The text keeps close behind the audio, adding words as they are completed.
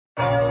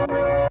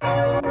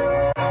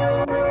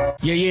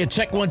Yeah,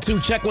 check 1 2,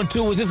 check 1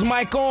 2. Is this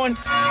mic on?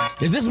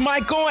 Is this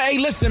mic on? Hey,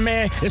 listen,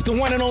 man. It's the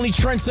one and only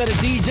trendsetter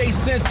DJ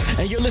Sense,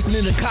 and you're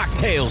listening to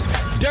Cocktails.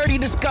 Dirty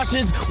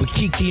discussions with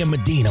Kiki and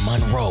Medina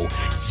Monroe.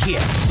 Yeah.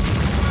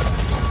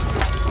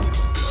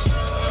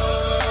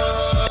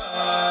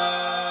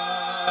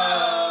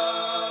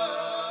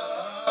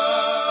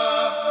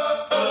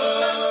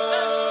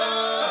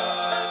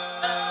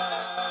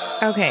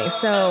 Okay,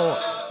 so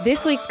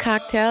this week's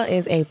cocktail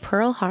is a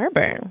Pearl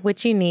Harbor.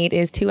 What you need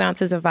is 2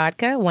 ounces of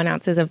vodka, 1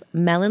 ounce of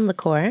melon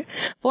liqueur,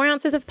 4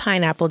 ounces of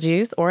pineapple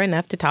juice, or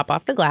enough to top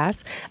off the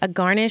glass, a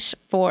garnish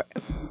for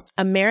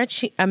a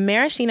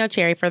maraschino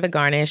cherry for the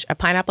garnish, a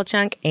pineapple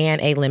chunk,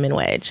 and a lemon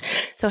wedge.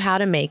 So how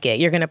to make it?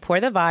 You're going to pour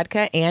the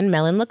vodka and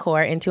melon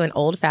liqueur into an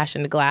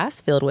old-fashioned glass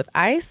filled with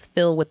ice,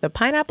 fill with the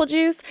pineapple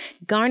juice,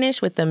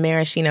 garnish with the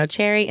maraschino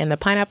cherry and the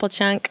pineapple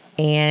chunk,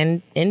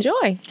 and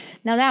enjoy.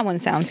 Now that one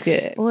sounds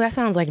good. Well, that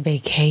sounds like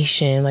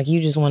vacation. Like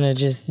you just want to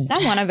just...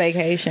 I want a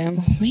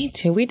vacation. Me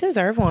too. We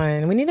deserve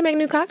one. We need to make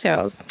new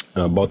cocktails.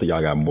 Both of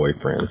y'all got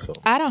boyfriends, so...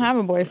 I don't have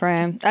a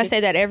boyfriend. I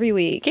say that every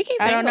week. Kiki's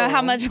I don't know single.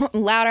 how much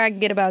louder I can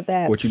get about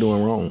that. What you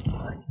doing wrong?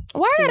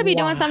 Why I gotta be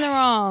doing something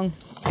wrong?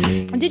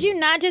 Did you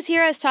not just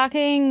hear us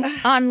talking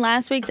on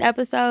last week's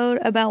episode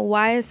about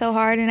why it's so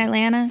hard in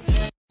Atlanta?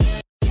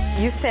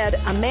 You said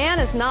a man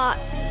is not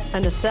a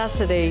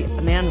necessity,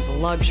 a man is a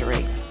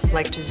luxury.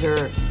 Like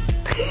dessert.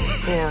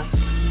 Yeah.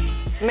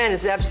 Man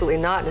is absolutely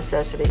not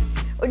necessity.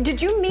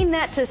 Did you mean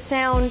that to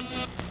sound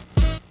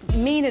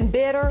mean and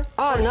bitter?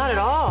 Oh, not at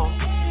all.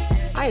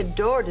 I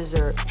adore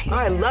dessert.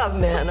 I love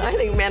men. I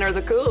think men are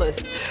the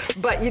coolest.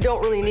 But you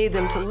don't really need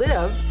them to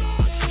live.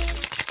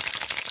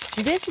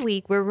 This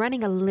week, we're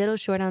running a little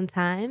short on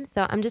time,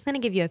 so I'm just going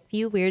to give you a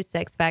few weird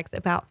sex facts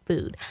about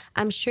food.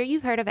 I'm sure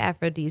you've heard of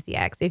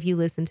aphrodisiacs if you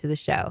listen to the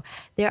show.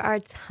 There are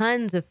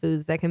tons of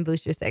foods that can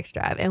boost your sex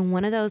drive, and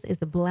one of those is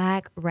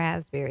black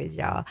raspberries,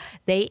 y'all.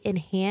 They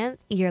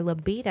enhance your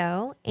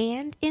libido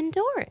and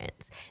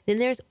endurance. Then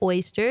there's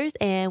oysters,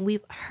 and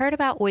we've heard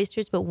about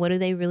oysters, but what do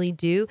they really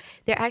do?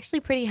 They're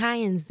actually pretty high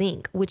in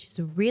zinc, which is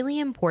really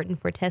important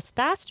for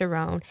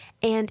testosterone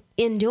and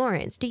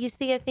endurance. Do you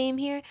see a theme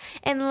here?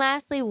 And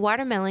lastly,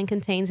 watermelon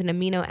contains an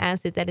amino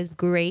acid that is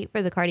great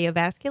for the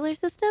cardiovascular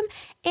system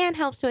and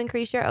helps to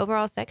increase your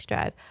overall sex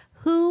drive.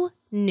 Who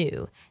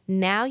knew?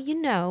 Now you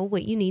know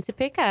what you need to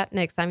pick up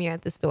next time you're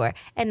at the store.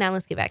 And now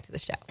let's get back to the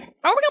show. Are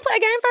we going to play a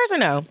game first or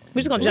no?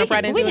 We're just going to jump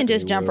right into it? We can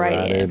just jump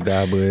right in.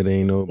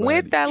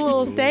 With that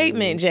little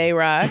statement,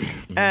 J-Rock,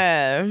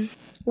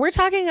 we're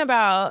talking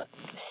about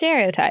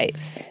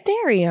Stereotypes.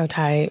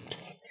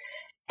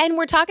 And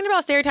we're talking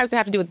about stereotypes that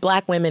have to do with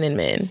black women and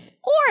men.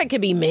 Or it could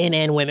be men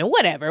and women,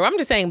 whatever. I'm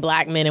just saying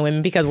black men and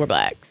women because we're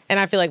black. And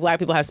I feel like black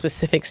people have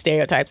specific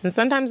stereotypes, and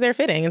sometimes they're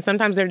fitting, and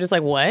sometimes they're just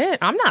like, what?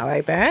 I'm not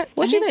like that.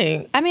 What do you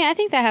think? I mean, I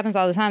think that happens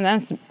all the time.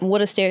 That's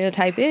what a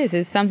stereotype is.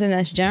 It's something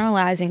that's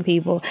generalizing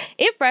people.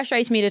 It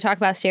frustrates me to talk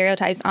about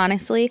stereotypes,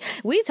 honestly.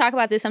 We talk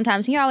about this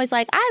sometimes, and you're always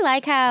like, I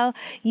like how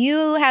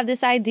you have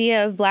this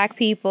idea of black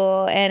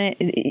people, and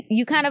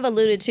you kind of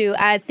alluded to,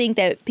 I think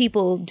that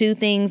people do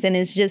things, and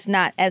it's just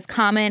not as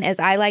common as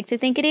I like to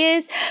think it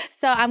is.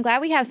 So I'm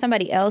glad we have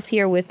somebody else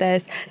here with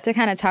us to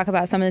kind of talk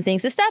about some of the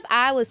things. The stuff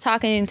I was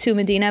talking to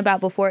Medina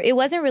about before, it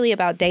wasn't really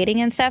about dating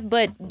and stuff,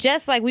 but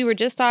just like we were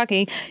just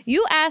talking,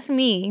 you asked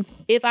me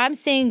if I'm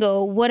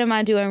single, what am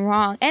I doing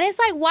wrong? And it's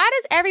like, why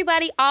does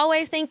everybody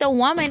always think the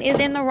woman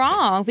is in the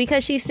wrong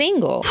because she's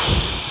single?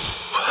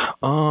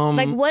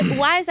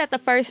 Why is that the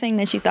first thing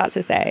that you thought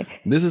to say?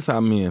 This is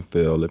how men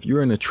feel. If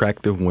you're an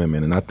attractive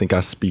woman, and I think I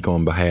speak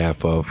on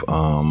behalf of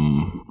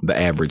the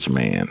average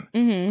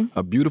man,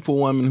 a beautiful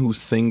woman who's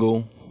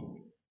single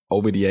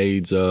over the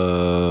age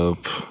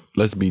of,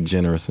 let's be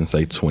generous and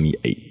say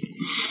 28.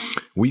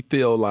 We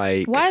feel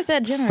like, why is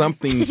that generous?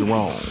 Something's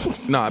wrong.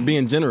 No,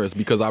 being generous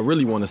because I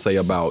really want to say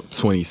about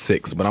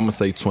 26, but I'm going to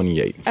say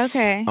 28.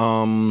 Okay.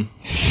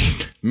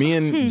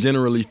 Men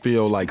generally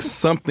feel like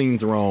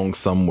something's wrong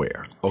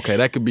somewhere. Okay,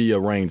 that could be a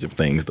range of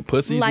things. The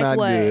pussy's like not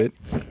what? good.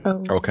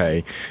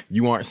 Okay,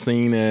 you aren't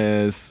seen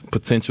as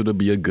potential to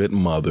be a good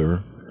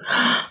mother.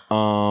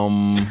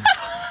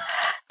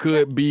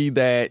 Could be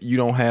that you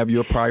don't have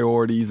your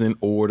priorities in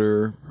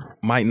order.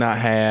 Might not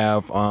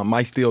have.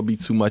 Might still be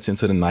too much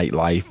into the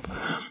nightlife.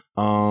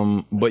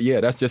 But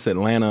yeah, that's just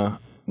Atlanta.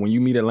 When you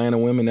meet Atlanta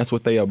women, that's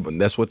what they are.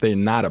 That's what they're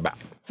not about.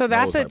 So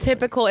that's a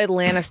typical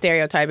Atlanta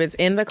stereotype. It's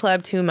in the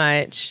club too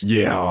much.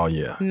 Yeah, oh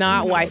yeah.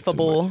 Not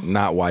wifeable.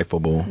 Not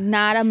wifeable.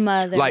 Not a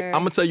mother. Like, I'm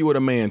gonna tell you what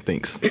a man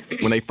thinks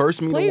when they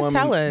first meet a woman.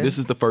 Tell us. This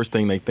is the first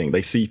thing they think.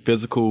 They see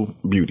physical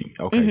beauty.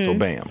 Okay, so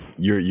bam,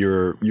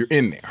 you're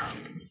in there.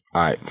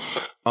 All right.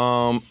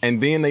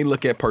 And then they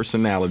look at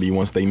personality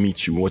once they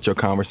meet you, what your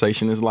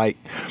conversation is like.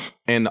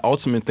 And the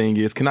ultimate thing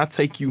is, can I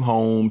take you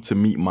home to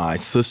meet my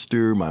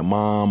sister, my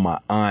mom, my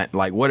aunt?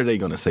 Like, what are they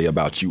going to say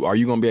about you? Are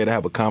you going to be able to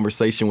have a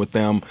conversation with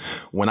them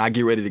when I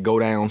get ready to go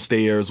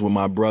downstairs with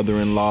my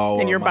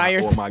brother-in-law and or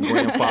my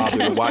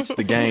grandfather to watch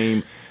the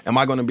game? am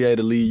I going to be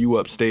able to leave you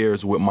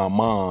upstairs with my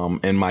mom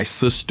and my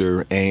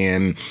sister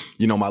and,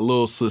 you know, my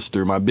little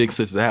sister, my big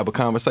sister, to have a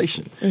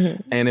conversation?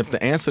 And if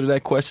the answer to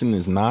that question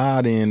is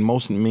nah, then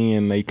most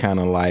men, they kind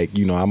of like,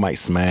 you know, I might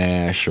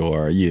smash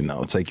or, you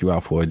know, take you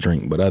out for a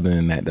drink. But other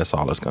than that, that's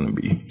all it's going to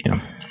be.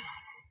 Yeah.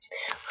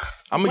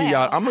 I'm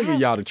gonna give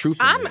y'all the truth.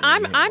 I'm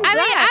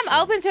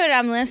open to it.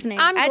 I'm listening.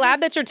 I'm glad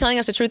that you're telling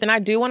us the truth, and I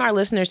do want our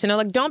listeners to know,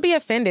 like, don't be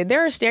offended.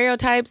 There are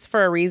stereotypes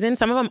for a reason.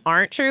 Some of them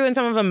aren't true, and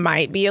some of them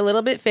might be a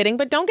little bit fitting,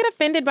 but don't get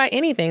offended by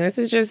anything. This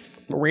is just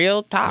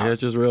real talk. Yeah,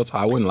 it's just real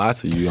talk. I wouldn't lie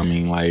to you. I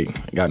mean, like,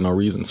 I got no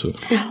reason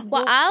to.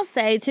 Well, I'll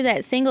say to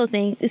that single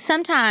thing,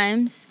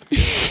 sometimes,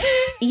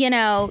 you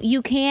know,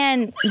 you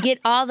can get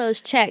all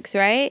those checks,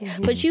 right?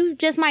 But you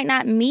just might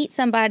not meet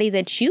somebody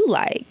that you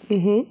like.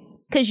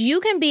 Because you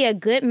can be a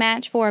good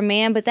match for a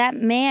man, but that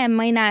man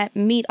may not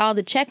meet all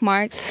the check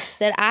marks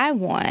that I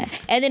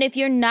want. And then if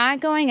you're not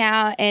going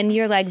out and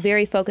you're like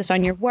very focused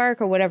on your work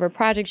or whatever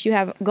projects you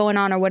have going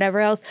on or whatever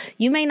else,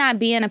 you may not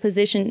be in a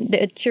position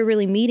that you're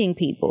really meeting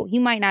people. You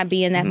might not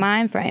be in that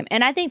mind frame.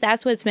 And I think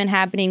that's what's been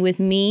happening with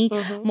me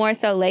more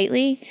so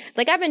lately.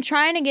 Like, I've been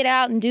trying to get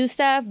out and do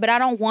stuff, but I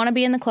don't want to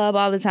be in the club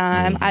all the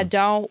time. I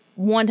don't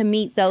want to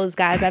meet those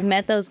guys. I've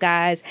met those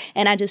guys,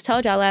 and I just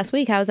told y'all last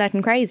week I was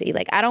acting crazy.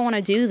 Like, I don't want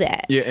to do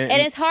that. Yeah,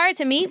 and it's hard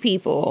to meet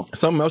people.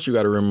 Something else you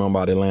got to remember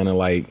about Atlanta,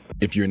 like,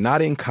 if you're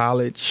not in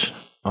college,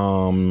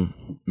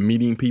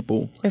 meeting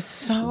people, it's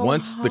so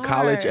once hard. the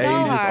college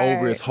age is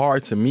over, it's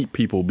hard to meet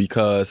people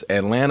because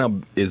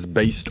Atlanta is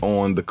based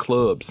on the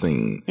club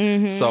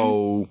scene.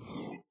 So,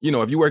 you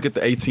know, if you work at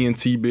the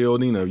AT&T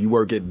building or if you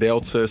work at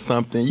Delta or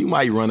something, you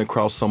might run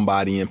across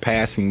somebody in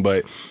passing.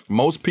 But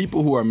most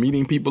people who are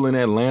meeting people in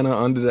Atlanta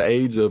under the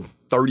age of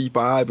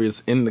 35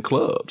 is in the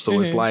club. So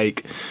it's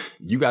like,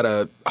 you got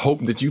to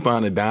hope that you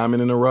find a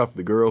diamond in the rough.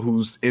 The girl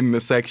who's in the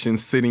section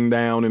sitting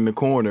down in the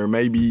corner,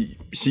 maybe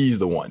she's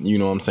the one, you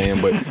know what I'm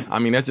saying? But I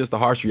mean, that's just the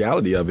harsh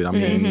reality of it. I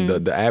mean,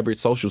 the average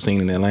social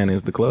scene in Atlanta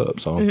is the club.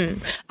 So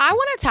I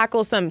want to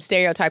tackle some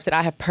stereotypes that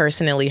I have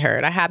personally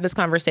heard. I had this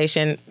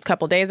conversation a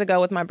couple days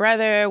ago with my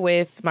brother,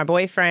 with my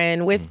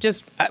boyfriend, with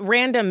just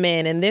random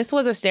men. And this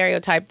was a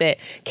stereotype that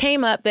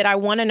came up that I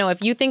want to know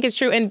if you think it's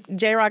true. And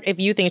J-Rock, if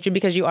you think it's true,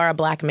 because you are a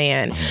black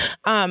man.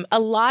 A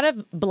lot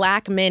of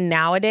black men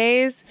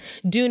nowadays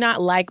do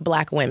not like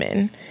black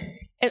women.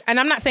 And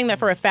I'm not saying that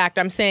for a fact.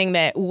 I'm saying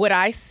that what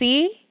I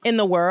see in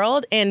the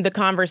world and the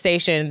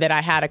conversation that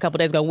I had a couple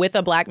days ago with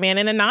a black man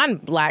and a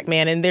non-black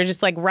man. And they're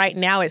just like, right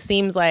now, it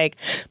seems like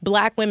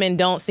black women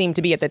don't seem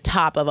to be at the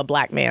top of a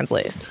black man's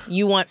list.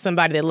 You want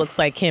somebody that looks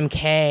like Kim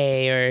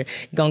K or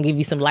gonna give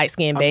you some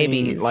light-skinned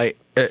babies. I mean, like,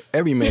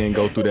 every man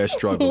go through that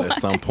struggle at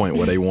some point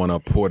where they want a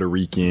Puerto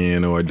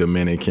Rican or a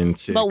Dominican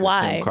chick. But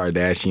why? Kim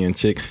Kardashian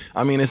chick.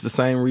 I mean, it's the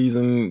same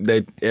reason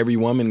that every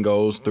woman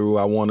goes through,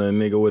 I want a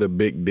nigga with a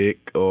big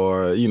dick,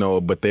 or, you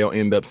know, but they'll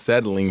end up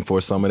settling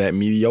for some of that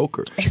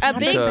mediocre. A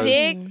big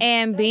dick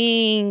and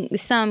being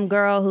some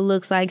girl who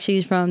looks like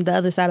she's from the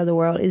other side of the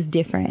world is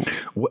different.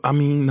 Well, I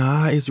mean,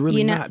 nah, it's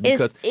really not.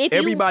 Because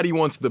everybody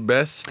wants the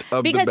best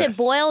of the best. Because it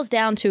boils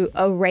down to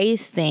a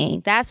race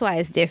thing. That's why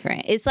it's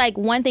different. It's like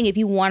one thing if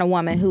you want a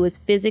woman who is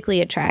physically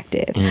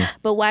attractive.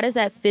 But why does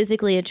that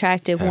physically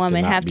attractive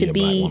woman have to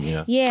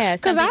be? Yeah,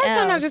 because I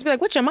sometimes just be like,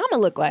 "What's your mama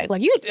look like?"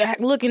 Like, you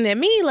looking at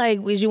me like,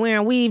 "Was you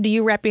wearing weave? Do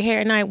you wrap your hair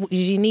at night?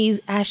 Is your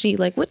knees ashy?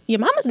 Like, what? Your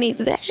mama's knees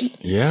is ashy."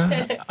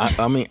 Yeah,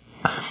 I mean,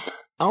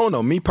 I don't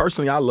know. Me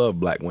personally, I love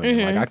black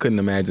women. Like, I couldn't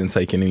imagine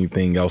taking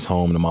anything else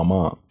home to my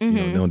mom. You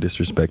know, no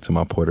disrespect to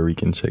my Puerto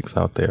Rican chicks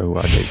out there who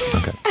I date.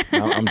 Okay,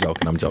 I'm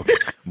joking.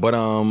 But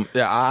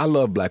yeah, I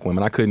love black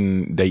women. I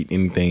couldn't date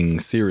anything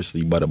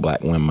seriously but a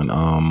black woman.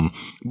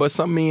 But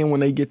some men, when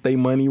they get their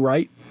money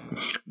right,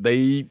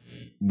 they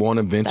want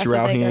to venture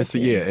out here and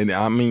see. Yeah, and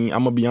I mean,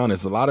 I'm gonna be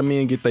honest. A lot of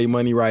men get their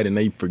money right and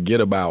they forget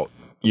about,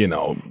 you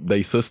know,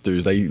 they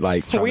sisters, they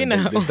like trying to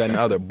do this, that, and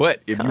the other.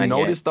 But if you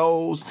notice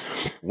those,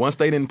 once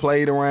they done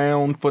played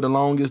around for the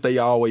longest, they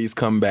always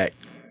come back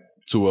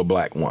to a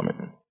black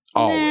woman.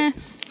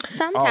 Always.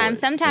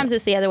 Sometimes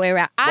it's the other way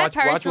around. Watch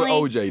what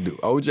OJ do.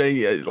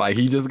 OJ, like,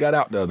 he just got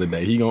out the other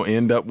day. He gonna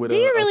end up with Do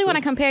you really want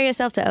to compare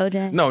yourself to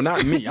OJ? No,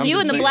 not me. I'm you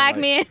just and the saying, black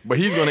like, man. But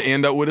he's gonna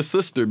end up with a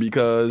sister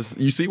because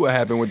you see what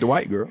happened with the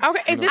white girl.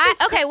 Okay,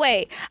 Okay,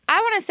 wait. I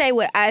want to say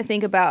what I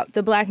think about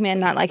the black men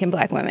not liking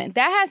black women.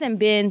 That hasn't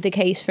been the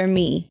case for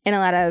me in a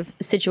lot of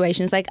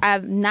situations. Like,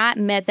 I've not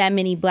met that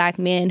many black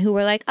men who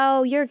were like,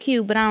 "Oh, you're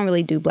cute, but I don't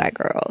really do black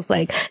girls."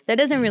 Like, that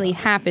doesn't really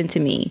happen to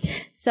me.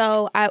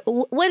 So,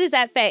 what is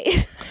that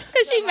face?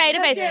 Because she made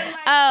a face.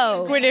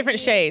 Oh, we're different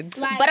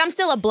shades. But I'm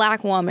still a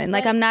black woman.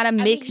 Like, I'm not a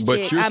mixed But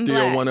chick. you're I'm still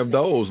black. one of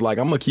those. Like,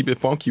 I'm gonna keep it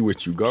funky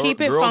with you.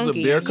 Keep it girls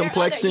funky. of their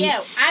complexion,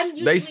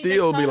 they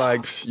still be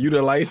like, "You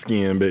the light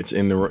skinned bitch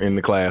in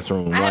the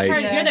classroom." I've Like,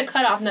 heard you're the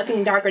cutoff,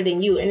 nothing darker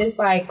than you, and it's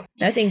like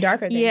nothing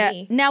darker than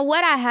me. Now,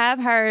 what I have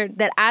heard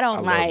that I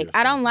don't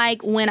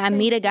like when I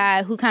meet a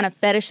guy who kind of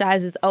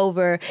fetishizes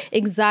over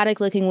exotic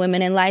looking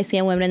women and light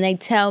skinned women, and they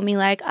tell me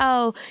like,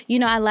 "Oh, you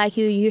know, I like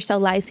you. You're so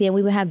light skinned.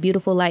 We would have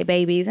beautiful light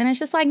babies," and it's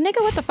just like,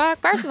 nigga, what the fuck?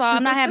 First of all,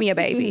 I'm not having your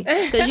baby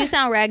because you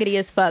sound raggedy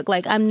as fuck.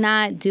 Like, I'm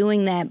not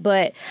doing that.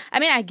 But I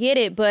mean, I get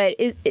it, but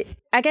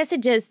I guess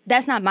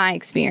that's not my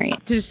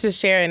experience. Just to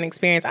share an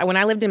experience, when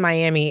I lived in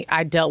Miami,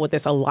 I dealt with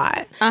this a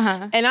lot.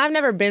 And I've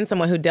never been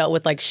someone who dealt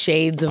with like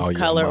shades of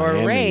color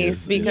or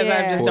race because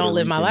I just don't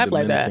live my life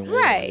like that.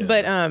 Right.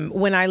 But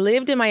when I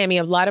lived in Miami,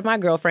 a lot of my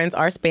girlfriends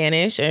are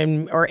Spanish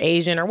or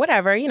Asian or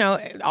whatever. You know,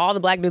 all the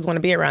black dudes want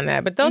to be around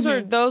that. But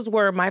those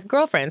were my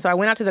girlfriends. So I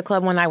went out to the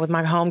club one night with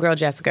my homegirl,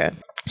 Jessica.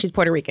 She's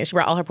Puerto Rican. She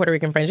brought all her Puerto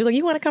Rican friends. She's like,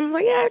 you want to come? I'm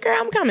like, yeah, girl,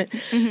 I'm coming.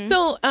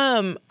 So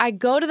I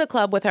go to the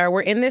club with her.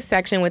 We're in this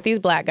section with these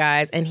black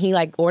guys, and he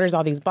like orders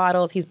all these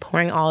bottles. He's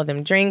pouring all of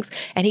them drinks,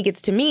 and he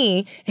gets to me,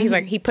 and he's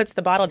like, he puts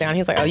the bottle down.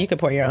 He's like, oh, you could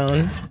pour your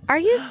own. Are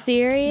you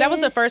serious? That was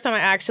the first time I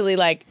actually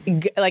like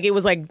it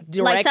was like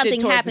directed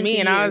towards me,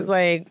 and I was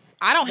like,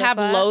 I don't have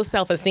low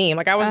self-esteem.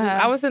 Like I was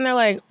sitting there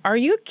like, are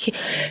you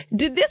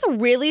did this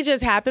really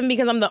just happen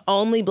because I'm the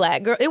only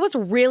black girl? It was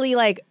really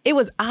like, it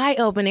was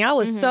eye-opening. I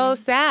was so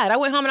sad. I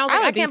went home and I was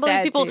like, I can't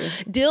believe people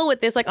deal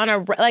with this like on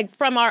a, like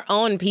from our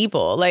own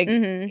people. Like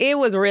it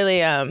was really,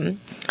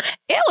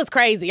 it was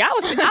crazy. I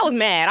was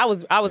mad. I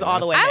was all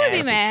the way mad. I would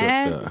be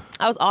mad.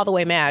 I was all the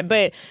way mad.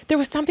 But there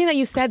was something that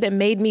you said that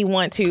made me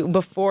want to,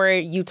 before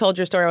you told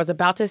your story, I was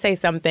about to say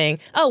something.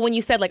 Oh, when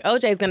you said like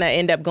OJ's gonna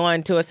end up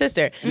going to a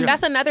sister.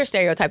 That's another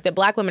stereotype, that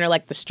black women are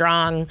like the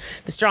strong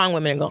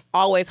women and go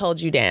always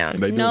hold you down.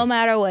 No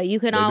matter what,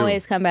 you can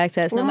always come back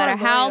to us, no matter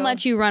how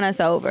much you run us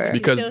over.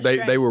 Because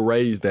they were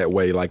raised that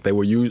way. Like they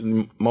were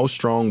most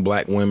strong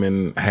black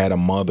women had a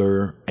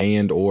mother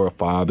and or a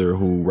father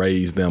who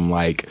raised them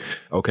like,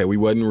 okay, we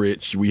wasn't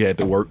rich, we had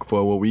to work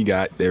for what we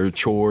got. There were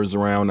chores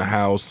around the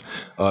house.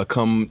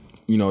 Come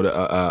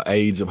the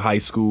age of high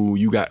school,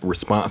 you got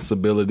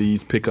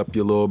responsibilities, pick up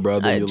your little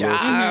brother, your little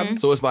sister.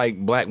 So it's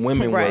like black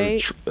women were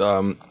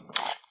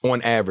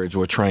on average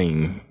were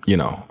trained,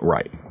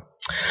 right.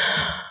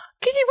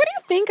 Kiki, what do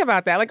you think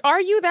about that? Like,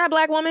 are you that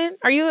black woman?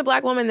 Are you the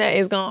black woman that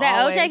is going to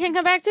always... OJ can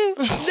come back to?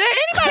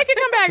 That anybody can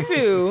come back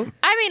to.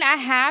 I mean, I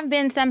have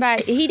been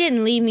somebody... He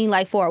didn't leave me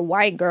like for a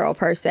white girl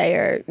per se,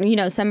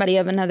 or, somebody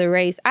of another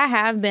race. I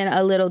have been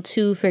a little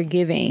too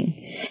forgiving.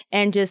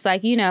 And just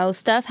like,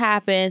 stuff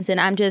happens,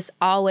 and I'm just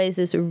always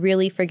this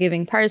really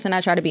forgiving person.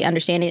 I try to be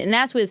understanding. And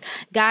that's with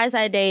guys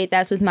I date.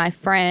 That's with my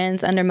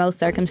friends under most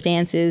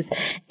circumstances.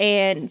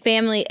 And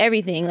family,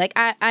 everything. Like,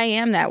 I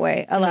am that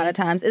way a lot of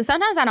times. And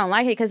sometimes I don't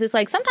like it because it's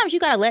like, sometimes you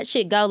gotta let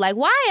shit go. Like,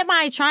 why am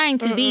I trying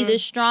to be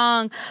this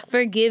strong,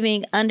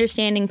 forgiving,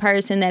 understanding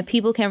person that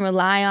people can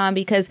rely on?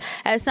 Because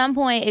at some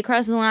point it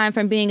crosses the line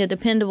from being a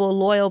dependable,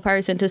 loyal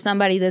person to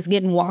somebody that's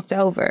getting walked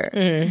over.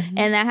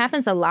 And that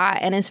happens a lot,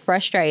 and it's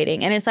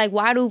frustrating. And it's like,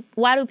 why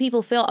do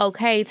people feel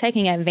okay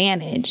taking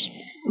advantage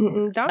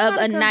of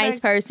a nice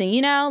person,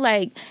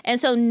 like,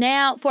 and so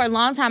now for a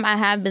long time I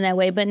have been that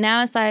way, but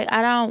now it's like,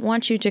 I don't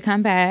want you to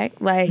come back.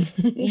 Like,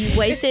 you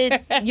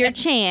wasted your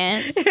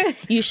chance.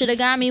 You should have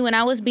got me when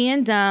I was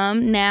being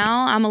dumb.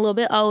 Now I'm a little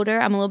bit older,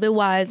 I'm a little bit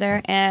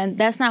wiser, and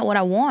that's not what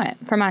I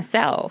want for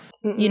myself.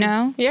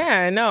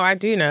 Yeah, no, I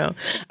do know.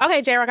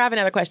 Okay, J-Rock, I have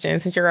another question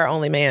since you're our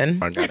only man.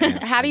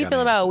 How do you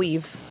feel about a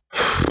weave?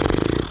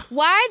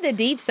 Why the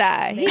deep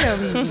side?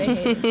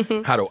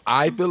 How do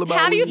I feel about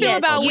weave? How do you feel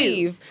about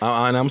weave?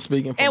 And I'm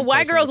speaking from and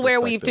white girls wear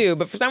weave too,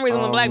 but for some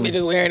reason when black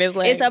bitches wear it, it's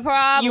like, it's a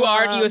problem.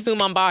 You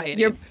assume I'm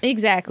bald-headed.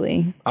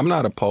 Exactly. I'm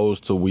not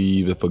opposed to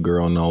weave if a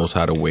girl knows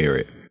how to wear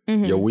it.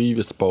 Your weave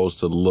is supposed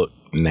to look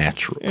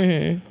natural.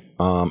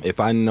 If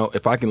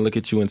I can look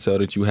at you and tell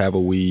that you have a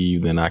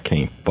weave, then I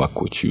can't fuck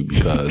with you,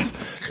 because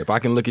if I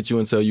can look at you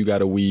and tell you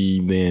got a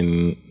weave,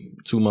 then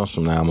 2 months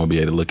from now I'm gonna be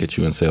able to look at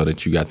you and tell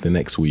that you got the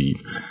next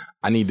weave.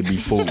 I need to be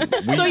fooled.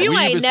 So you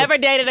ain't never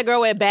dated a girl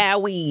with bad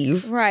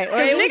weave, right?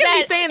 Or it niggas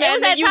be saying that,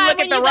 and then you look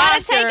at the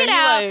roster, take it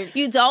out. Like,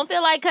 you don't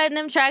feel like cutting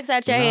them tracks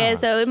out your head,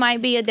 so it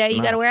might be a day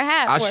you gotta wear a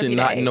hat. I should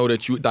not know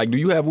that you like. Do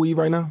you have weave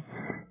right now?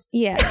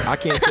 Yeah. I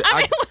can't say,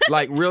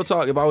 like, real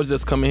talk, if I was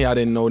just coming here, I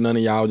didn't know none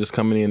of y'all just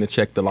coming in to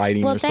check the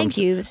lighting or something. Thank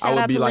you. I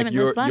would be like,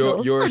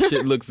 your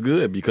shit looks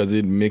good because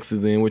it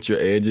mixes in with your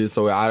edges,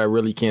 so I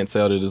really can't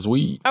tell that it's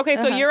weed. Okay,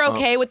 so you're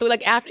okay with,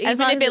 like, after,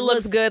 even if it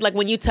looks good, like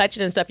when you touch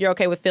it and stuff, you're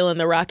okay with feeling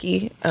the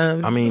rocky?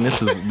 I mean,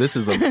 this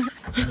is a,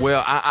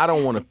 well, I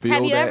don't want to feel that.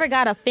 Have you ever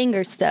got a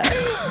finger stuck?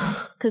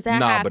 Because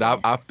that happens. But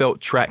I felt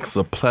tracks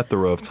a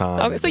plethora of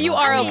times. Okay, so you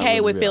are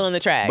okay with feeling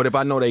the tracks? But if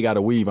I know they got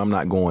a weave, I'm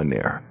not going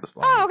there.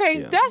 Like, okay,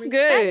 that's good.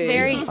 That's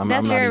very I'm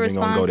not even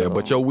gonna go there.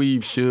 But your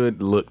weave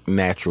should look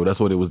natural. That's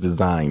what it was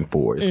designed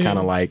for. It's kind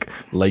of like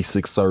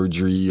LASIK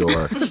surgery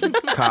or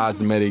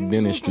cosmetic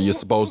dentistry. You're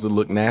supposed to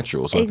look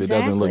natural. So if it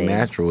doesn't look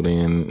natural,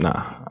 then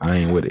nah, I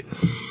ain't with it.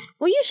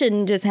 Well, you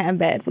shouldn't just have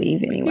bad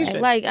weave anyway.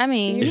 Like, I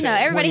mean,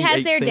 everybody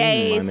has their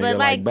days, but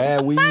like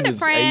bad weave find a is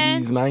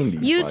friend. 80s, 90s.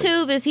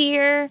 YouTube is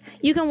here.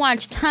 You can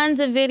watch tons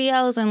of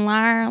videos and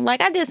learn.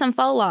 Like, I did some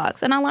faux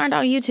locks, and I learned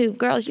on YouTube.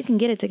 Girls, you can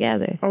get it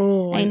together.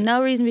 Ain't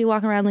no reason to be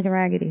walking around looking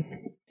raggedy.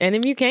 And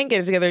if you can't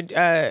get it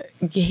together,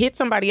 hit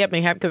somebody up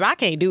and have, because I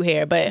can't do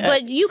hair,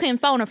 but you can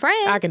phone a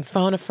friend. I can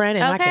phone a friend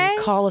and I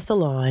can call a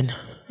salon.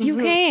 You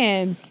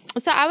can.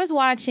 So I was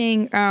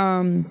watching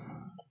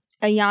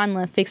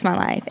Ayanla Fix My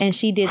Life, and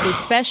she did this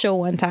special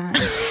one time.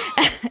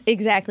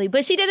 Exactly.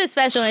 But she did this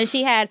special, and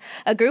she had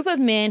a group of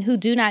men who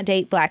do not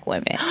date black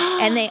women.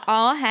 And they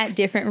all had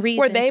different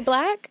reasons. Were they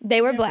black?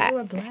 They were black.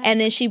 And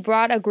then she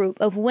brought a group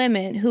of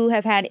women who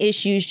have had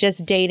issues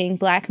just dating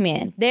black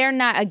men. They're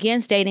not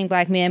against dating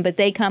black men, but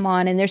they come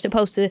on and they're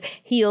supposed to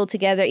heal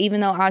together,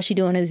 even though all she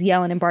doing is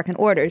yelling and barking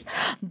orders.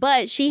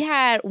 But she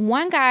had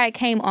one guy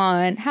came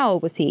on. How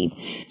old was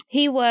he?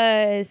 He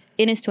was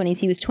in his 20s.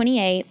 He was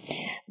 28,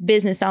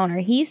 business owner.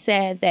 He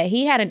said that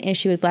he had an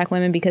issue with black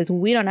women because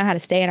we don't know how to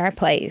stay in our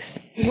place.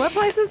 What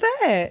place is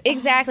that?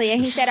 Exactly. And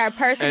he said our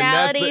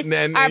personalities,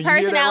 and our you hear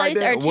that personalities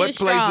right there? are too What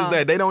strong. place is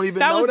that? They don't even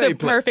know was they the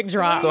place. perfect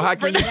drop. So how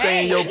can you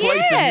stay in your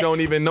place if you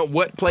don't even know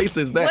what place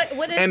is that?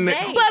 What is and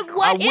that? But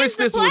what I wish is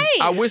the this place? was.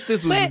 I wish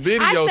this was But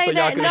video I so say y'all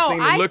that- could have no, seen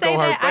the I look say on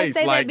her that- I face.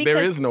 say that Like there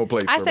because- is no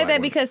place. I for say black that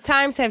women. because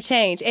times have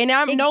changed, and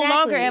I'm no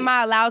longer am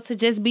I allowed to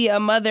just be a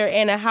mother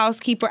and a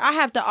housekeeper. I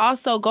have to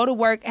also go to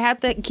work, have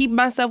to keep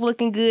myself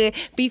looking good,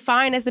 be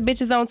fine as the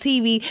bitches on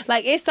TV.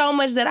 Like it's so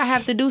much that I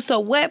have to do. So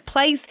what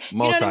place? You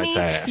know what I mean?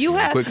 Multitasking. You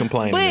have Quit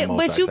complaining and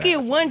but you get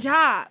multitasking. one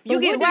job. You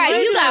get Right, one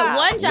you got job.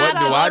 one job What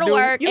do to I go to do?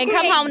 work You and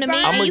can come home to me,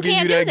 I'm and gonna you give you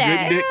can't do that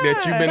that. good dick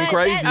that you've been But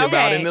crazy that-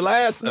 about okay. in the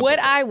last episode. What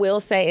I will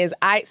say is,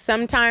 I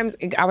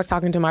was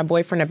talking to my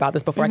boyfriend about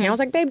this before. I was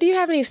like, babe, do you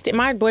have any?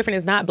 My boyfriend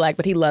is not black,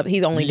 but he's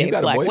only You dates got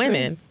a black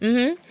boyfriend?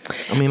 women.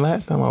 I mean,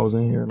 last time I was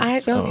in here. I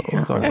don't.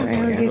 I'm talking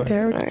about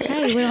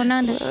Hey, we don't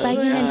know like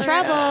you in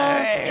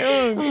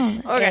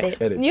trouble. Okay.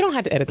 Edit. You don't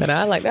have to edit that out.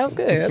 I like that was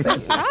good. All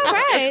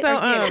right.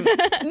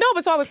 So no,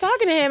 but so I was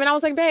talking to him and I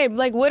was like, babe,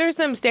 like what are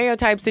some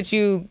stereotypes that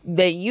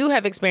you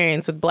have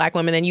experienced with black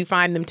women and you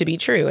find them to be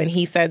true? And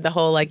he said the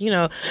whole like,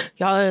 y'all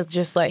are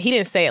just like, he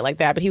didn't say it like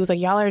that, but he was like,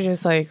 y'all are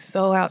just like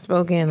so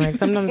outspoken. Like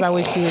sometimes I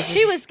wish you would just,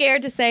 He was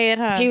scared to say it,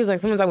 huh? he was like,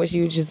 sometimes I wish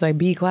you would just like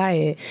be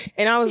quiet.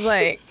 And I was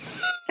like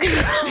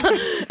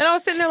and I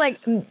was sitting there like,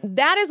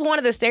 that is one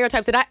of the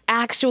stereotypes that I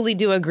actually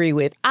do agree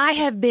with. I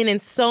have been in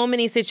so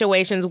many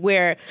situations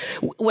where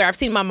I've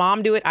seen my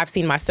mom do it, I've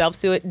seen myself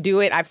do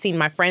it, I've seen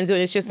my friends do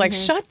it. It's just like,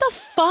 shut the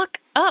fuck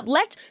up.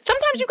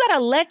 Sometimes you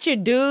gotta let your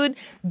dude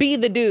be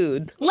the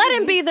dude. Let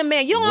him be the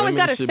man. You don't always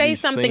Women gotta should say be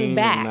something seen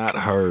back. and not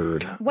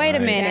heard. Wait a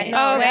Right? minute.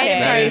 No, Wait a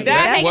minute.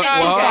 that's what-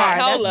 too far.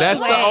 Hold up. That's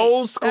the Wait.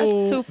 old school.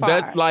 That's too far.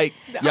 That's like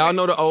y'all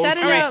know the old Shut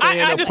it school up.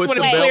 saying I to just put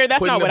wanna the be belt. clear, that's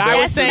putting not the what I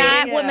belt- was That's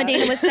saying. not what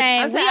Medina was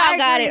saying. We saying, all I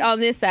got agree. it on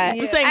this side.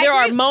 I'm saying I there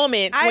are agree.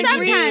 moments when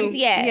Sometimes,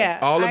 yes. Yeah.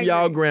 All I of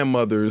y'all agree.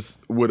 grandmothers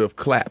would have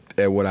clapped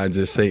at what I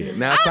just said.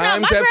 Now I don't know.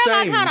 times My have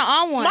grandma changed. kind of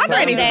on one. My some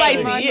granny's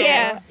days. spicy,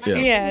 Yeah. Yeah.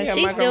 Yeah,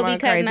 She my still be grandma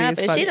cutting crazy up, as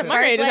and fuck. she the my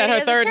granny first just had lady her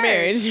of the third church.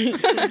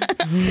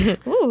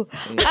 marriage. Ooh.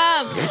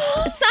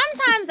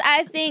 Sometimes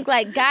I think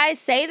like guys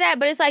say that,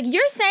 but it's like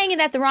you're saying it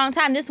at the wrong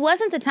time. This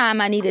wasn't the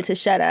time I needed to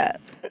shut up.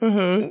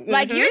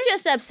 Like you're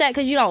just upset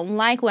because you don't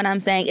like what I'm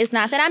saying. It's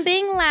not that I'm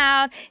being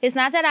loud. It's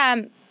not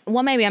that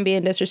well, maybe I'm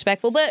being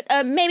disrespectful, but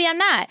maybe I'm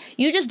not.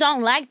 You just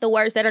don't like the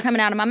words that are coming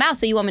out of my mouth,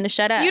 so you want me to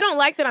shut up. You don't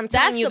like that I'm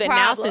telling That's you the that now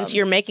problem. since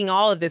you're making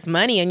all of this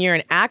money and you're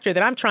an actor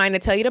that I'm trying to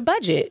tell you to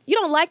budget. You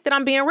don't like that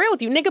I'm being real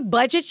with you. Nigga,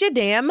 budget your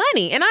damn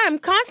money. And I am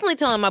constantly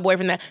telling my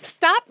boyfriend that.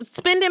 Stop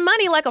spending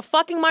money like a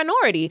fucking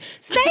minority.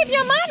 Save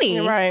your money.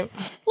 Right.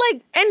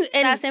 Like, and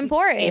That's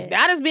important. If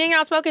that is being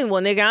outspoken,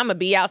 well, nigga, I'm going to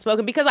be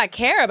outspoken because I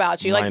care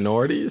about you. Like,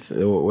 Minorities?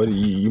 What do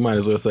you might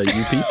as well say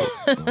you people.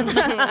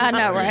 I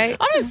know, right?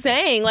 I'm just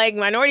saying, like,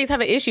 minorities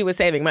have an issue with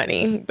saving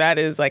money. That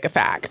is like a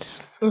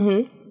fact.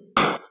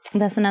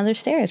 That's another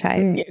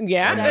stereotype.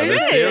 Yeah. Another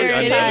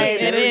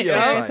stereotype. It is.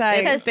 Stereotype.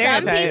 Because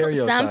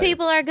Stereotype. some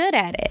people are good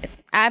at it.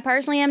 I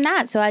personally am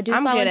not, so I do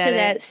I'm fall good into at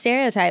that it.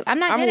 stereotype. I'm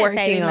not I'm good at working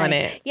saving on money.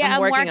 it. Yeah,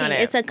 I'm I'm working on it.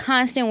 It's a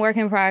constant work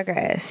in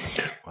progress.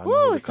 I know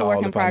Woo, to it's a work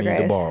call in if I need to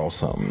progress. borrow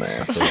something,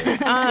 man.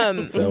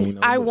 Tell me no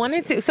I bullshit.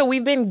 wanted to. So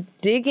we've been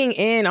digging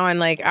in on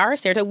like our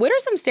stereotype. What are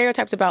some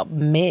stereotypes about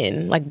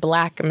men, like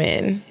black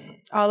men?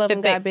 All of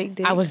them That got big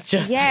dicks. I was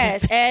just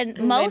Yes, and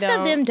most of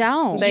don't. them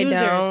don't. They users.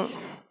 don't.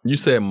 You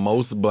said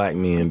most black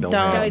men don't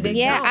have big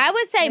Yeah, dicks. I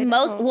would say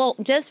most. Well,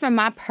 just from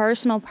my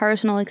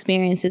personal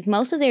experiences,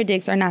 most of their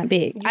dicks are not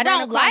big. I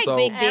don't like So-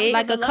 big dicks.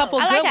 Like a couple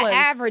I good like an ones.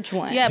 average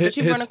one. Yeah, but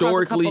you run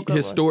across a couple good ones.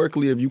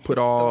 Historically, if you put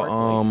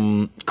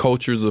all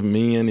cultures of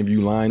men, if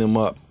you line them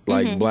up,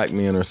 like black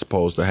men are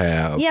supposed to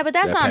have. Yeah, but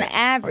that's that on pack.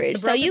 average.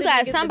 So you the got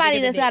dick is the somebody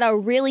bigger the that's got a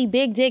really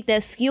big dick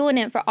that's skewing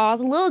it for all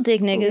the little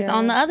dick niggas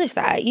on the other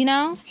side, you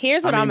know?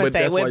 Here's what I mean, I'm gonna but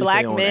say. that's why With you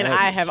black say on men, I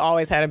average. have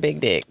always had a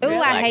big dick. Ooh, with I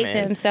black hate men.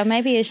 them. So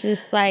maybe it's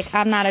just like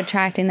I'm not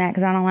attracting that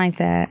because I don't like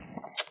that.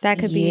 That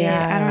could be it.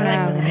 I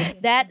don't know.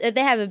 That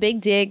they have a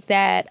big dick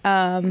that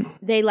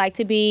they like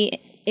to be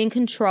in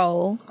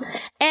control,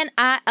 and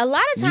a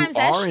lot of times You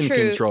that's are in true.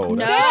 control.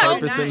 That's no, the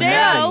purpose in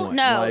having one.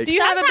 no. Like- Do you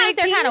have a Sometimes big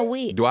they're kind of penis?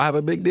 weak. Do I have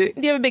a big dick?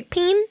 Do you have a big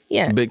peen?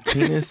 Yeah. Big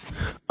penis?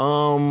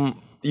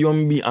 You want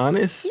me to be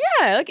honest?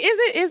 Yeah. Like,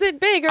 is it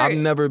big or? I've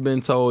never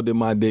been told that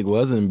my dick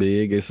wasn't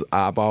big.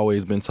 I've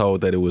always been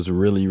told that it was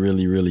really,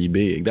 really, really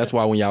big. That's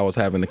why when y'all was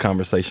having the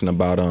conversation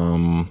about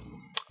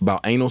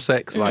about anal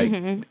sex, like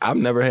I've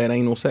never had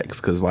anal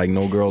sex because like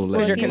no girl will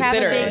let If me. you have a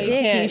big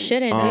dick, you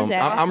shouldn't do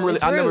that.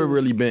 I never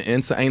really been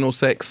into anal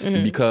sex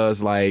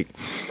because like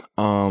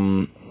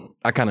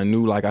I kind of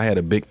knew like I had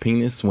a big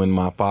penis when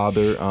my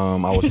father, I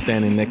was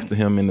standing next to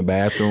him in the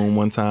bathroom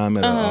one time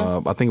at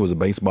I think it was a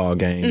baseball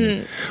game.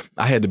 And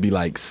I had to be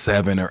like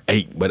 7 or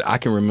 8, but I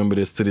can remember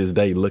this to this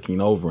day,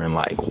 looking over and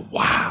like,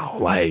 wow,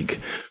 like.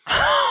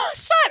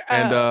 Shut up.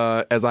 And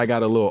as I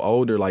got a little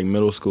older, like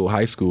middle school,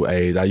 high school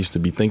age, I used to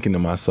be thinking to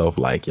myself,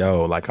 like,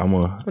 yo, like I'm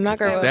a. When I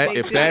grow up,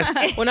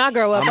 when I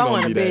grow up, I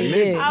want to be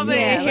big. I'm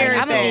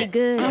gonna be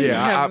good.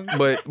 Yeah,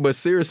 but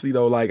seriously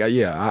though, like,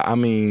 I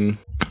mean,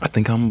 I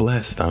think I'm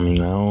blessed. I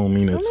mean, I don't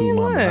mean it too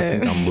much. I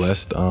think I'm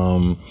blessed.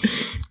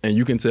 And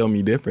you can tell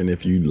me different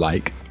if you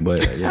like,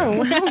 but yeah.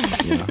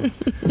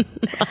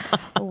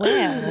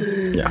 Well.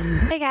 Yeah.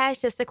 Hey guys,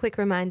 just a quick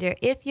reminder.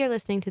 If you're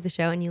listening to the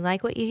show and you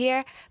like what you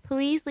hear,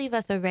 please leave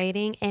us a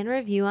rating and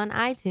review on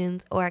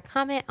iTunes or a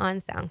comment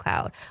on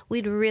SoundCloud.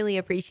 We'd really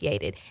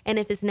appreciate it. And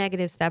if it's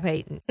negative, stop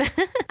hating.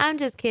 I'm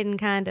just kidding,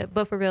 kind of.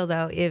 But for real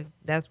though, if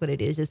that's what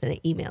it is, just send an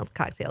email to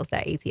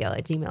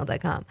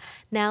cocktails.atl@gmail.com.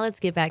 Now let's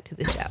get back to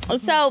the show.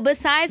 So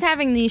besides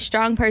having these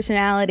strong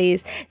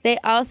personalities, they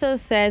also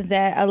said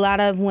that a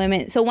lot of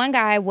women, so one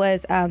guy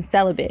was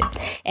celibate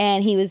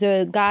and he was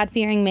a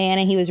God-fearing man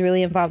and he was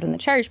really involved in the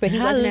church, but he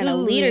wasn't in a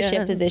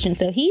leadership position.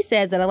 So he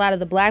said that a lot of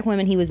the black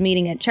women he was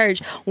meeting at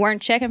church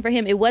weren't checking for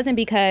him. It wasn't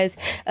because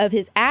of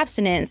his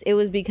abstinence. It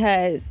was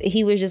because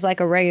he was just like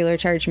a regular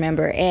church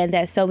member, and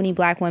that so many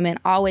black women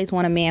always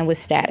want a man with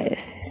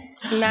status.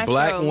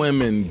 Black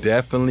women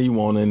definitely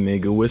want a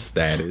nigga with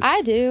status.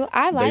 I do.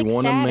 I like they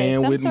want status. a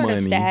man Some with sort money,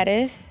 of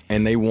status.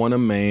 and they want a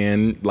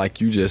man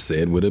like you just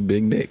said with a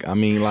big dick. I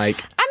mean,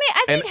 like.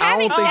 I think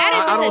having status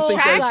is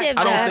attractive.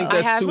 I don't think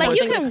that's too much.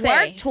 Like you can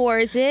work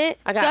towards it.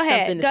 I got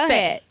something to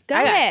say. Go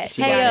ahead.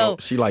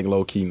 She like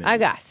low key niggas. I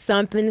got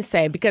something to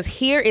say because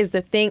here is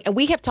the thing, and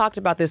we have talked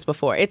about this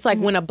before. It's like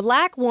when a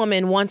black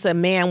woman wants a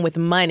man with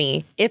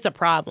money, it's a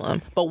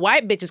problem. But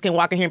white bitches can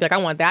walk in here and be like, I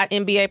want that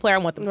NBA player, I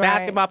want the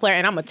basketball player,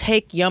 and I'm gonna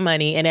take your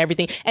money and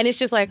everything. And it's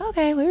just like,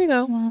 okay, here we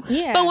go.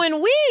 Yeah. But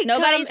when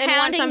nobody's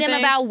hounding them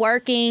about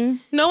working.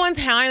 No one's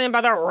hounding them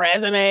about their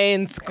resume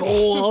in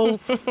school,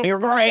 your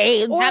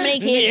grades, how many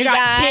kids you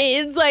got.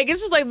 Kids. Like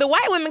it's just like the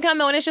white women come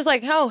though, and it's just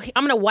like, oh,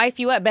 I'm gonna wife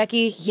you up,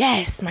 Becky.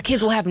 Yes, my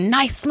kids will have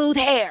nice, smooth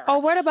hair.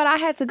 Or what about I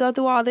had to go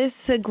through all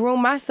this to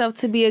groom myself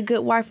to be a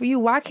good wife for you?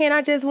 Why can't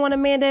I just want a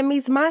man that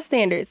meets my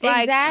standards?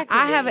 Like, exactly.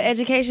 I have an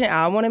education.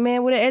 I want a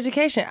man with an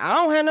education. I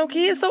don't have no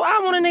kids, so I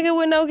want a nigga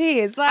with no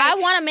kids. Like, I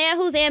want a man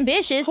who's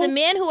ambitious. The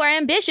men who are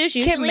ambitious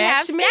usually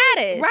have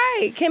status.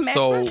 Right. Can match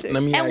my shit.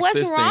 Let me ask And what's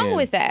this wrong then.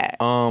 with that?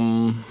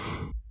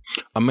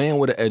 A man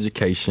with an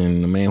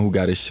education, a man who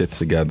got his shit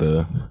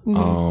together,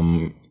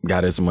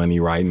 got his money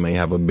right, may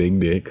have a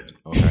big dick.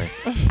 Okay.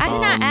 I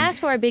did not ask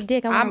for a big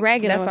dick. I want a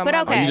regular one. But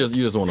okay. You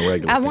just want a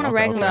regular. I want a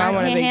regular. I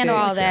want a can't big handle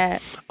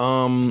dick.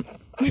 all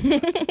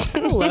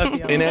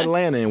that. In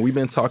Atlanta, and we've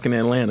been talking in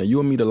Atlanta,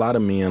 you'll meet a lot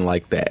of men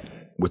like that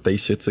with they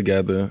shit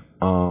together.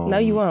 No,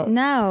 you won't.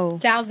 No.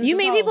 You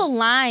mean people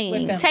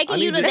lying, taking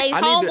you to their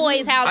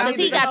homeboy's house because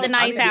he got the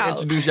nice I need to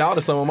house. introduce y'all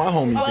to some of my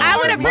homies. I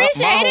would appreciate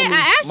it.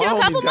 I asked you a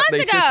couple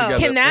months ago.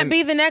 Can that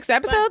be the next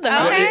episode?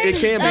 It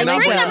can be, and I'm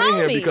bring putting the it in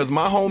here homies. because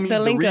my homies, the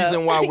link up.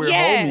 reason why we're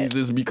Yeah. homies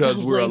is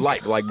because we're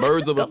alike. Like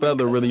birds of a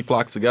feather really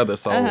flock together.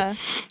 So,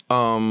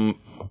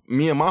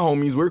 me and my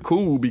homies, we're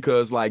cool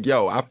because like,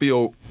 yo, I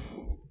feel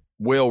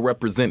well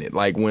represented.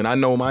 Like when I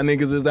know my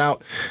niggas is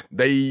out,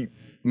 they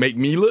make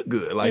me look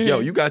good. Like, yo,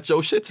 you got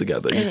your shit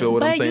together. You feel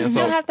what I'm But saying? you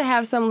still have to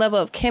have some level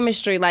of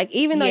chemistry. Like,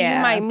 even though you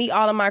might meet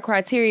all of my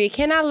criteria,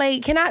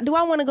 do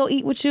I want to go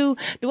eat with you?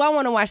 Do I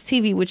want to watch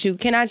TV with you?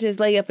 Can I just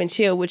lay up and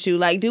chill with you?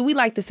 Like, do we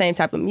like the same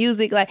type of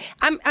music? Like,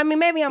 I mean,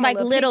 maybe I'm Like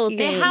a little picky.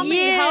 things. How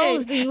many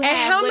hoes do you And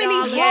have? how with many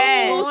all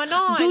that hoes going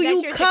on do that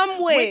you you're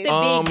come with?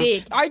 the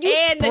big dick? Are you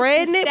And the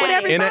spreading it with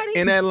status? everybody?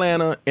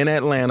 In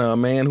Atlanta, a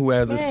man who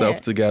has himself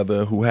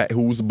together,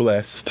 who's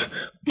blessed,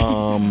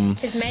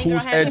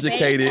 who's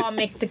educated,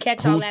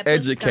 who's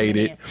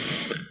educated,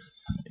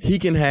 he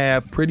can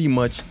have pretty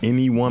much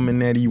any woman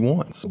that he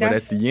wants. But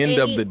at the end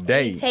of the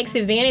day, he takes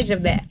advantage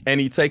of that. and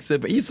he takes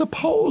it, he's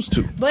supposed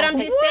to. But I'm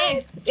just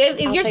saying,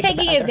 if you're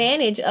taking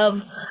advantage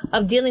of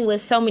dealing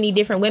with so many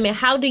different women,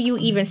 how do you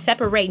even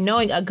separate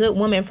knowing a good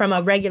woman from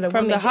a regular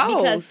woman? the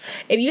hoes. Because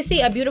if you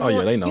see a beautiful Oh,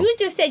 yeah, they know. you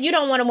just said you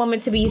want a woman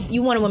to be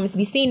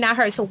seen, not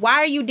heard. So why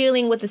are you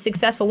dealing with a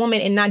successful woman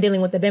and not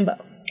dealing with a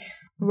bimbo?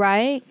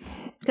 Right?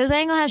 Because they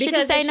ain't going to have shit to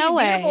Because say if no she's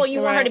way. beautiful and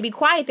you want her to be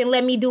quiet, then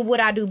let me do what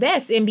I do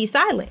best and be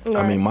silent.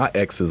 I mean, my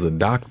ex is a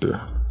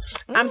doctor.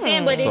 I'm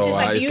saying, but it's So just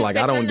like, do it's you like, I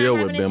expect don't her to deal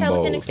have with an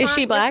intelligent bimbos. Is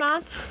she black?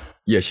 response?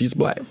 Yeah, she's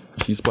black.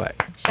 She's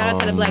black. Shout out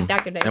to the black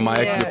doctor that And my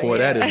ex before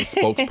that is a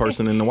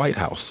spokesperson in the White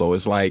House. So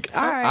it's like,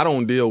 I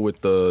don't deal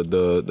with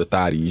the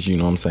thotties, you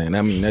know what I'm saying?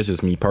 I mean, that's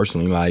just me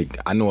personally. Like,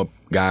 I know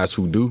guys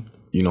who do,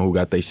 who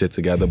got their shit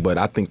together, but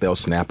I think they'll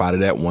snap out of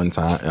that one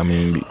time. I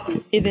mean,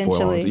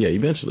 Eventually.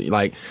 Eventually.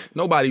 Like,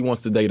 nobody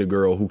wants to date a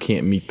girl who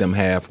can't meet them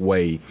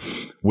halfway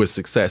with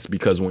success,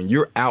 because when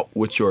you're out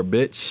with your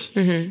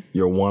bitch,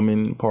 your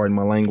woman, pardon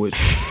my language,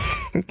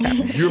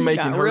 you're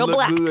making her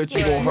look good.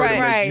 You want her to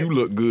make you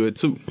look good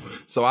too.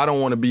 So I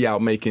don't want to be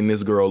out making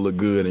this girl look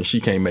good and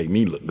she can't make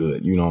me look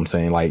good. You know what I'm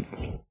saying? Like,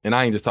 and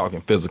I ain't just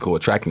talking physical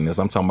attractiveness.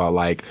 I'm talking about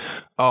like,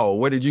 oh,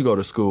 where did you go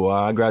to school?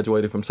 I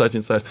graduated from such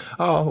and such.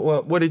 Oh,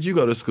 well, where did you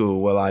go to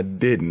school? Well, I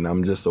didn't.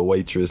 I'm just a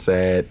waitress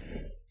at...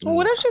 Well,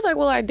 what if she's like,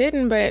 well, I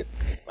didn't, but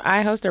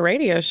I host a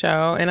radio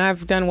show and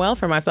I've done well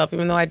for myself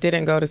even though I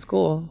didn't go to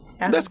school?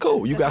 That's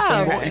cool. You got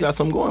something going. You got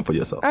something going for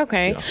yourself.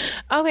 Okay.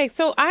 Yeah. Okay,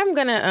 so I'm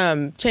going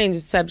to change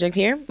the subject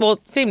here. Well,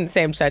 keeping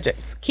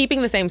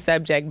the same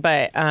subject,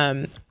 but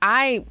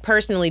I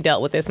personally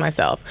dealt with this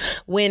myself.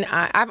 When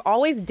I've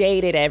always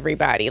dated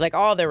everybody, like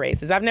all the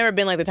races. I've never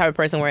been like the type of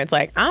person where it's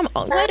like,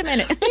 wait a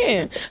minute.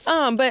 Yeah.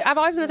 But I've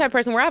always been the type of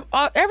person where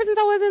ever since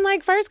I was in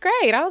like first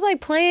grade, I was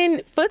like playing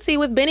footsie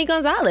with Benny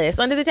Gonzalez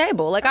under the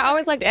table. Like I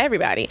always liked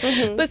everybody.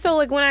 Mm-hmm. But so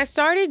like when I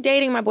started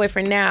dating my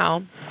boyfriend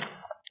now,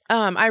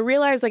 I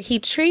realized like he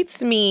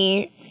treats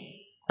me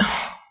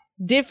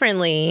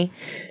differently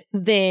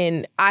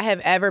than I have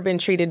ever been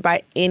treated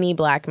by any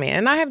black man.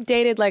 And I have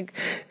dated like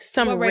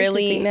some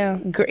really...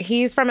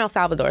 He's from El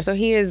Salvador, so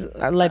he is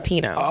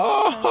Latino.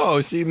 Oh,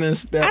 she done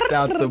stepped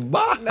out the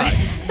box.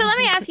 So let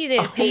me ask you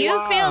this. Do you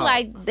feel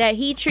like that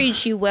he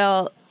treats you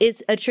well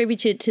is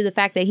attributed to the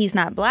fact that he's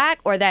not black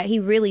or that he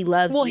really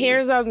loves you? Well,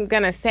 here's what I'm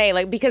going to say.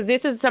 Like, because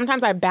this is,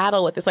 sometimes I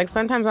battle with this. Like,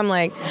 sometimes I'm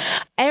like,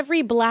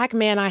 every black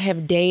man I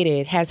have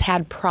dated has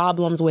had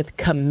problems with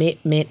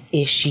commitment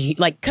issue.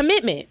 Like,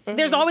 commitment. Mm-hmm.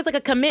 There's always like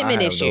a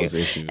commitment issue.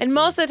 And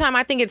most of the time,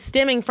 I think it's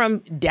stemming from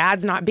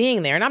dads not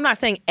being there. And I'm not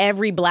saying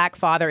every black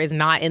father is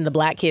not in the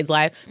black kid's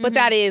life, but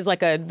that is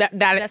like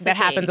that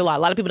happens a lot.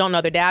 A lot of people don't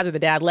know their dads or the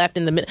dad left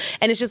in the middle.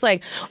 And it's just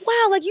like,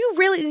 wow, like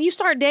you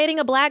start dating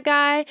a black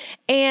guy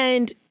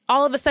and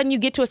all of a sudden you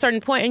get to a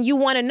certain point and you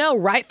want to know,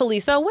 rightfully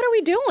so, what are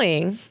we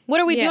doing? What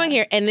are we doing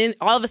here? And then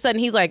all of a sudden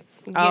he's like,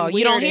 oh,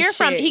 you don't hear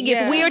from him. He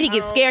gets weird. He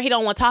gets scared. He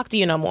don't want to talk to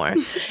you no more.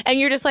 And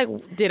you're just like,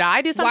 did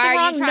I do something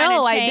wrong?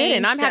 No, I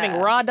didn't. I'm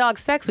having raw dog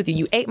sex with you.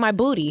 You ate my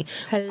booty.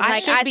 I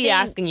should be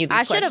asking you these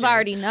questions. I should have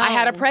already known. I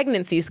had a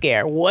pregnancy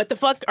scare. What the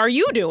fuck are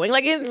you doing?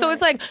 Like, so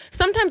it's like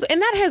sometimes,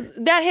 and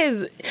that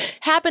has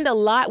happened a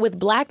lot with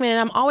black men. And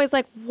I'm always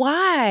like,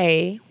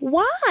 why?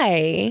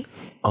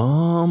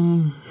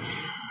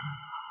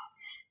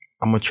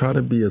 I'm gonna try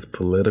to be as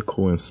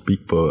political and speak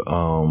for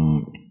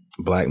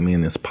black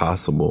men as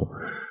possible.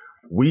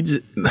 We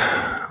just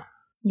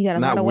you got a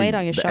lot of weight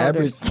on your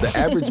shoulders. The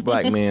average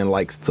black man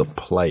likes to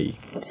play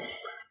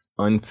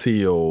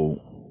until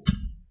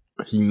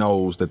he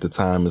knows that the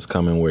time is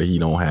coming where he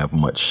don't have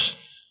much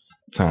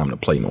time to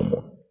play no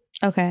more.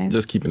 Okay.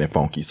 Just keeping it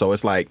funky. So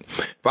it's like,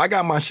 if I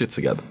got my shit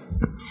together,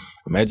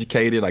 I'm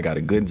educated, I got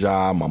a good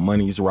job, my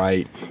money's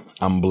right,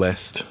 I'm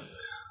blessed.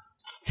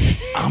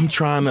 I'm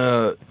trying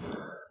to,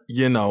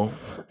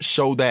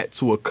 show that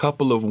to a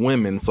couple of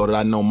women so that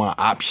I know my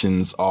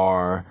options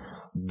are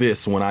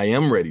this when I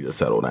am ready to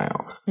settle down.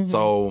 Mm-hmm.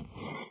 So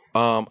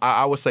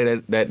I would say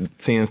that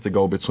tends to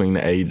go between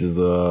the ages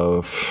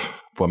of,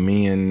 for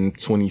men,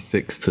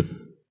 26 to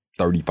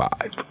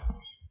 35.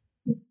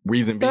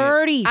 Reason being,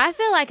 30. I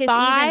feel like it's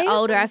even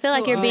older. I feel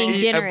like you're being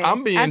generous.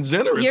 I'm being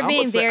generous. You're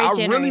being very generous.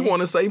 I really want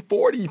to say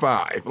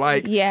 45.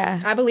 Like, yeah,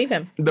 I believe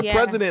him. The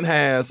president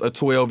has a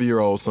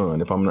 12-year-old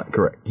son, if I'm not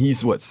correct.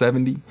 He's what,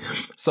 70?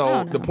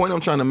 So the point I'm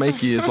trying to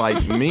make is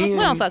like men. We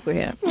don't fuck with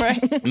him,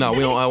 right? No,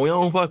 we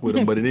don't fuck with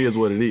him. But it is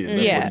what it is.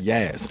 That's what he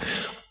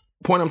has.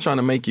 Point I'm trying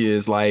to make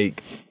is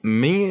like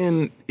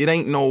men. It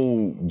ain't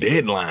no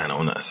deadline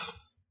on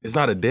us. It's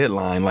not a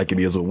deadline like it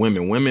is with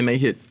women. Women, they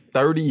hit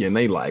 30 and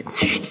they like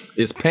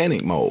it's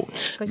panic mode.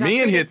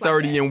 Men hit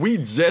 30 and we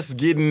just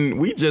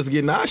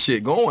getting our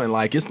shit going.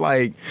 Like it's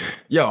like,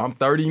 yo, I'm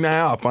 30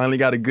 now. I finally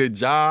got a good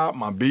job.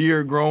 My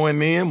beard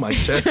growing in. My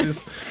chest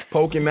is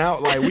poking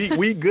out. Like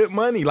we good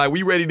money. Like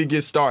we ready to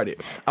get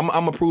started. I'm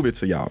gonna prove it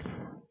to y'all.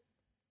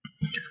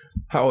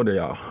 How old are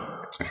y'all?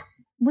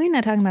 We're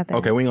not talking about that.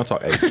 Okay, we ain't gonna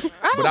talk age.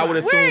 But I would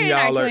assume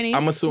y'all are.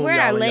 I'm assuming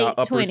y'all in y'all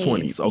upper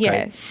 20s. Okay,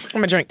 yes. I'm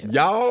gonna drink this.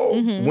 Y'all,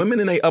 women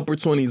in their upper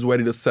 20s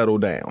ready to settle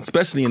down,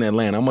 especially in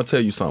Atlanta. I'm gonna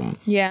tell you something.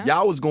 Yeah.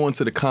 Y'all was going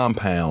to the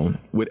compound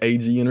with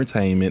AG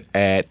Entertainment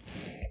at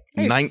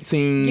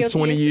 19,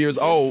 20 years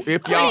old.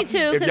 If y'all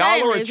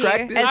are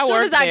attractive, as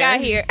soon as I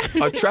got here,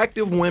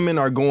 attractive women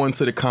are going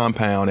to the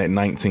compound at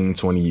 19,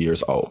 20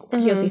 years old.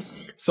 Guilty.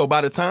 So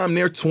by the time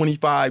they're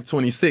 25,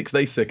 26,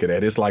 they sick of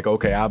that. It's like,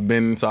 okay, I've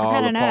been to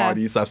all the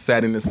parties. I've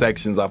sat in the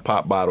sections. I've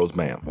popped bottles,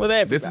 bam. Well,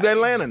 this is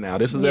Atlanta now.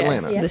 This is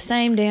Atlanta. The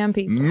same damn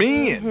people.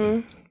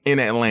 Men in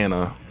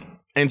Atlanta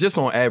and just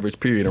on average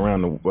period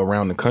around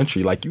the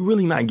country, like you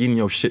really not getting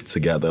your shit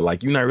together.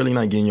 Like you're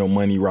not getting your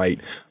money right,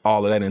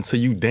 all of that until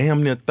you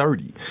damn near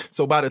 30.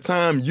 So by the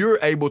time you're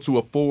able to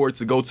afford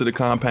to go to the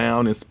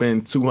compound and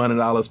spend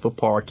 $200 for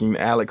parking,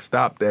 Alex,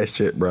 stop that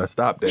shit, bruh.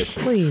 Stop that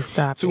shit. Please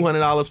stop.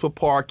 $200 for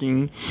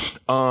parking.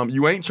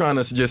 You ain't trying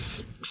to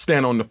just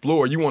stand on the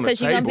floor. You want a table.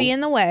 Because you're going to be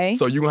in the way.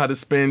 So you're going to have to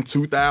spend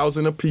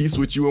 $2,000 a piece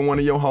with you and one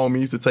of your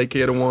homies to take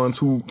care of the ones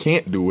who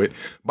can't do it.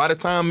 By the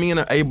time men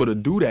are able to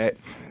do that,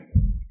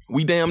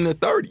 we damn near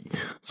 30.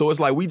 So it's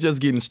like we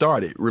just getting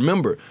started.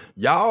 Remember,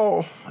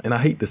 y'all, and I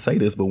hate to say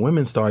this, but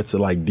women start to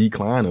like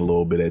decline a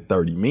little bit at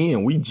 30.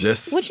 Men, we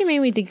just... What you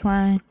mean we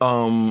decline?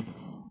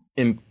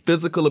 In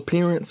physical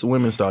appearance,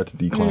 women start to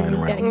decline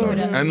around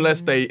 30.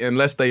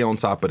 Unless they on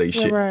top of their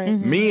shit. Right.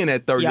 Men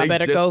at 30, Y'all they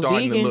better just go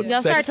starting vegan. to look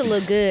Y'all sexy. start to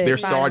look good. They're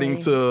finally. starting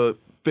to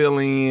fill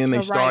in.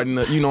 They starting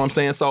to, you know what I'm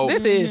saying? So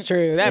This is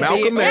true. That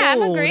Malcolm beard. X.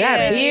 Yeah, I agree.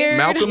 That beard.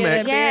 Malcolm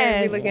X.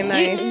 Yes. Be looking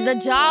nice.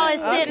 The jaw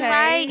is sitting Okay.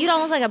 right. You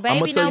don't look like a I'ma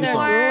baby tell no you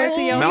more. something.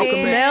 Into your Malcolm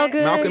head. Smell X,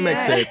 good. Malcolm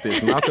X said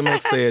this. Malcolm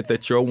X said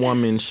that your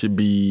woman should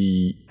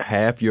be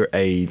half your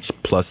age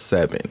plus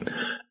 7.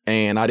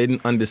 And I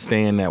didn't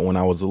understand that when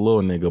I was a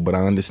little nigga, but I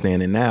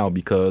understand it now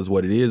because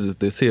what it is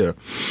this here.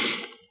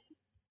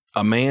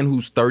 A man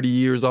who's 30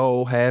 years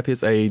old, half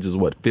his age is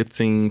what,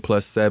 15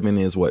 plus 7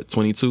 is what,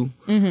 22?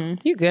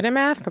 You good at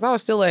math? Because I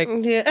was still like,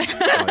 Yeah.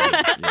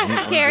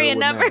 Carrying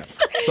numbers.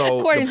 So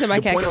According to my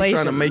the point I'm trying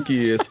to calculations. make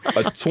is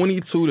a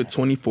 22 to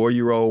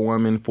 24-year-old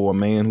woman for a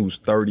man who's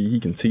 30, he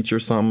can teach her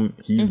something.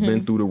 He's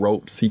been through the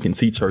ropes. He can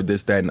teach her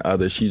this, that, and the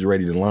other. She's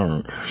ready to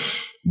learn.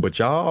 But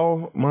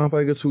y'all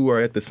motherfuckers who are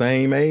at the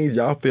same age,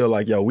 y'all feel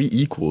like, yo, we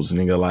equals,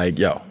 nigga. Like,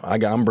 yo,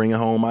 I'm bringing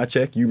home my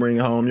check, you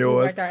bringing home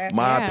yours.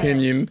 My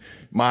opinion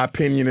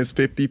is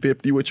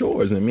 50-50 with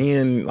yours. And me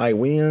and, like,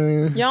 we...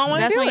 y'all want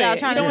to That's do when it. y'all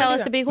trying to tell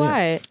us to be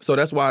quiet. So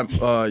that's why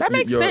That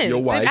makes sense.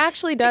 your wife... It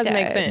actually does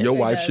make sense. Your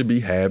wife should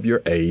be half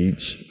your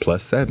age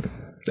plus 7.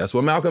 That's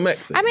what Malcolm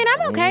X said. I mean,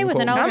 I'm okay with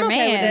an older I'm okay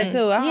man. with that,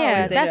 too. I Yeah,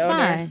 always say that's the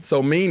older. fine.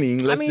 So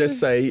meaning, let's just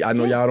say, I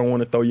know y'all don't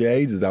want to throw your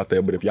ages out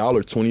there, but if y'all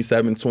are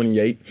 27,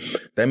 28,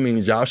 that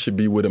means y'all should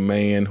be with a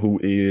man who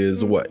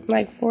is what?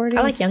 Like 40.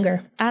 I like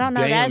younger. I don't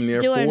know. Damn That's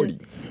near doing. 40.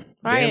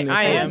 I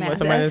am with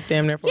somebody that's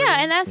damn near 40. Yeah,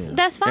 and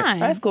that's fine.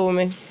 That's cool with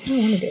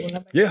me.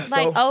 Yeah, Like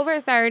so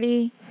over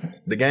 30.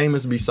 the game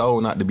is to be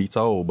sold, not to be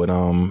told. But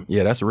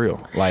yeah, that's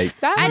real. Like,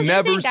 I you just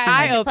never think see... guys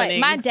need to play. eye-opening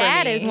My for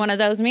dad me. is one of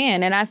those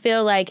men, and I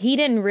feel like he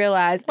didn't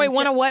realize. Wait, until-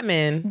 one of what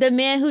men? the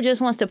men who just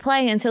wants to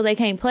play until they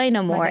can't play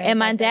no more. And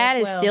my dad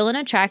is still an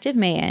attractive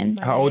man.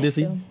 How old is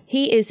he?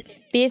 He is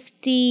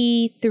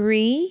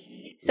 53.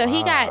 So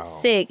he got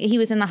sick. He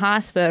was in the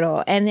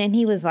hospital. And then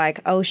he was like,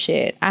 oh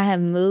shit, I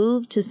have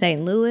moved to St.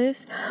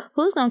 Louis.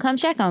 Who's going to come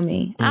check on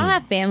me? I don't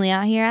have family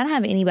out here. I don't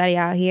have anybody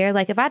out here.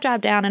 Like if I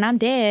drop down and I'm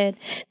dead,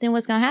 then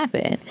what's going to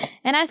happen?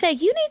 And I said,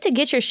 you need to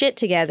get your shit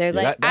together.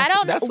 Like I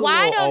don't know. that's a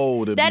Why little don't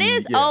old to that be-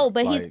 is yeah, old,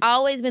 but he's like-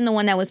 always been the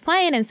one that was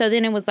playing. And so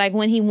then it was like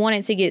when he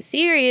wanted to get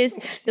serious,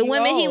 the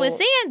women he was old.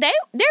 seeing, they're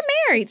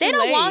married. They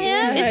don't late. want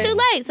him. It's too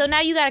late. So now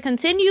you got to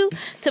continue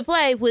to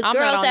play with I'm not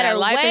girls on that that are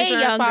life way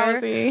insurance younger.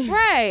 policy.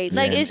 Right.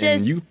 Like and, it's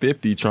just and you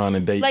 50 trying to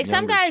date like,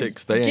 some younger guys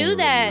chicks, they do ain't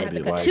that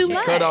really with it. too Like,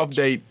 much. Cutoff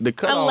date, the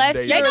cutoff Unless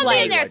date you're They gonna be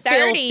like in their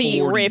filthy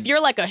 30s. riff. You're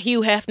like a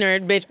Hugh Hefner,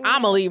 bitch.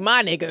 I'ma leave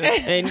my nigga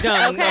and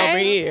come Okay. over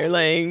here.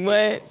 Like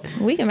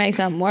what? we can make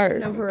something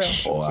work.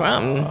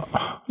 Something.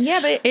 Yeah,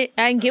 but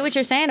I get what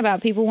you're saying about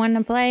people wanting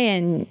to play,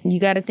 and you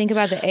got to think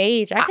about the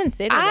age. I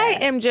consider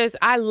that.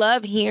 I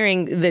love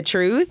hearing the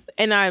truth.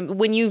 And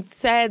when you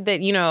said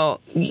that, you know,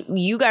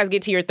 you guys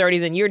get to your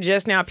 30s and you're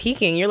just now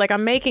peaking, you're like,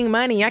 I'm making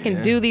money. I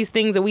can do these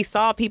things that we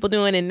saw people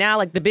doing, and now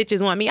like the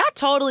bitches want me. I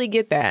totally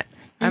get that.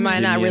 I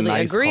might Getting not you a really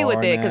nice agree with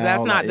car it because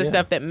that's now, not like, the yeah.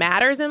 stuff that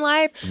matters in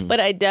life. But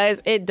it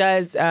does.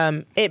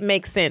 It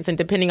makes sense. And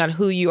depending on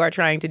who you are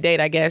trying to date,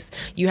 I guess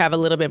you have a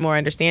little bit more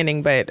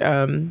understanding. But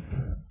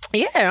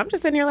yeah, I'm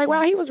just sitting here like,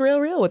 wow, he was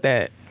real with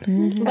that.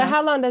 But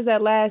how long does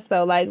that last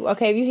though? Like,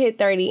 okay, if you hit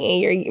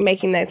 30 and you're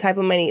making that type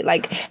of money,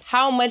 like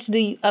how much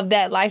of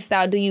that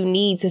lifestyle do you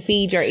need to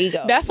feed your ego?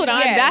 That's what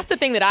that's the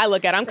thing that I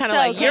look at. I'm kind of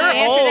So like, can you're I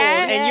answer old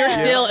that? and you're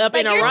still up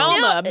Like, in you're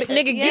aroma. still-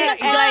 Nigga, Yeah,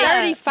 get, at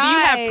like, 35. do you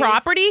have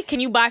property? Can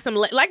you buy some?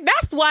 Like,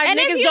 that's why And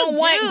if niggas you don't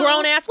want do-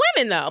 grown ass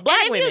women though. Black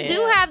And if women. you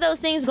do have those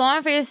things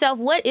going for yourself,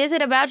 what is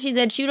it about you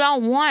that you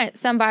don't want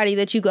somebody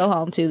that you go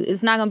home to?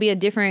 It's not going to be a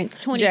different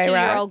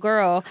 22-year-old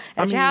girl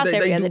at your house every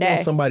they other do want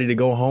day. somebody to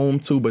go home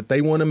to, but they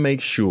want to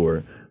make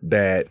sure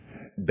that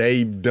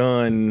they've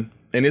done,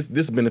 and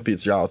this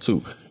benefits y'all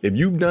too. If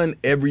you've done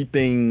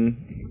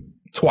everything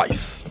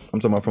twice,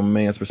 I'm talking about from a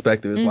man's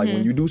perspective, it's like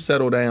when you do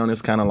settle down,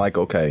 it's kind of like,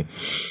 okay,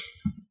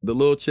 the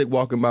little chick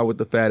walking by with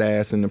the fat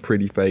ass and the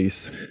pretty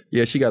face,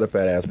 yeah, she got a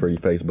fat ass, pretty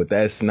face, but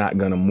that's not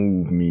gonna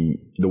move me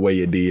the way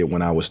it did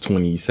when I was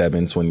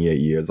 27, 28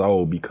 years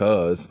old,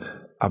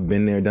 because I've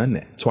been there, done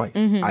that twice.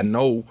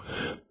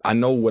 I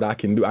know what I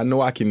can do. I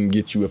know I can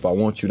get you if I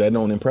want you. That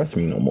don't impress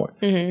me no more.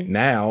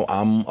 Now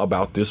I'm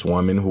about this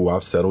woman who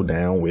I've settled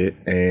down with,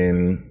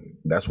 and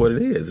that's what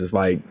it is. It's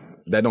like,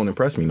 that don't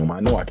impress me no more. I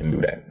know I can do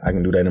that. I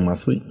can do that in my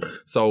sleep.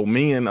 So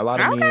men, a lot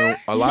of men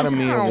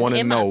want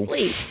to know.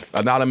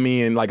 A lot of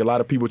men, like a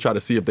lot of people try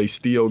to see if they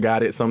still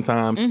got it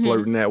sometimes,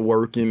 flirting at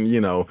work and,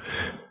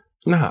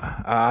 nah,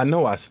 I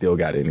know I still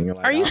got it.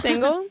 Like, are you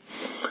single?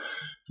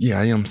 Yeah,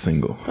 I am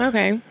single.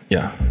 Okay.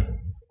 Yeah.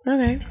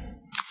 Okay.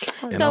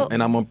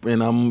 And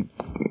I'm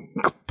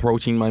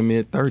approaching my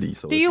mid-30s.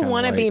 So do you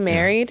want to be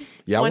married?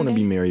 Yeah, I want to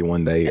be married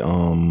one day.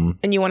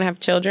 And you want to have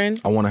children?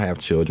 I want to have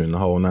children, the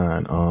whole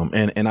nine.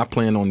 And I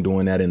plan on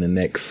doing that in the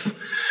next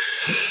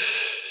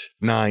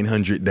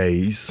 900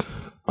 days.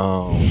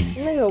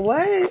 Nigga,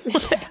 what?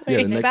 Yeah,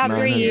 the next about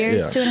 3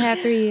 years,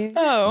 2.5, 3 years.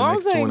 Oh, the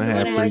next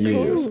 2.5, 3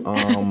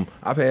 years.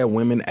 I've had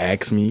women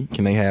ask me,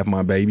 can they have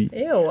my baby?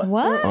 Ew.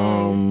 What?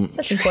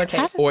 Such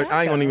important. Or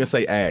I ain't gonna even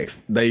say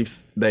ask. They've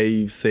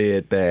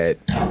said that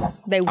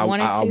They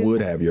wanted I to.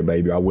 would have your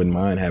baby. I wouldn't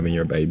mind having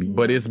your baby.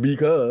 But it's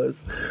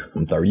because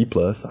I'm 30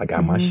 plus. I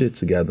got my shit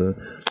together.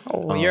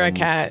 Oh, you're a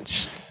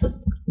catch.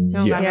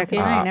 Yeah, because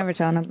I ain't never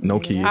told them. No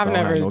kids. I've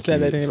never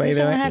said that to anybody. You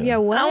want to have your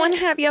what? I want to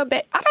have your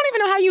baby. I don't even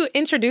know how you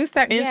introduce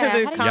that into Yeah, the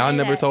how do you- Y'all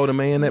never told a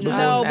man that before?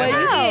 No, but you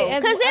No,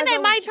 can. because then they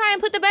might try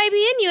and put the baby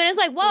in you, and it's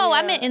like, whoa,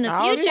 I meant in the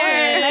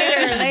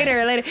future.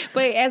 later.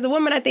 But as a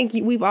woman, I think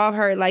we've all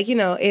heard, like,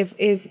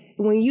 if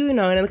when in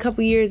a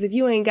couple years, if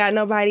you ain't got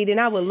nobody, then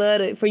I would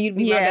love for you to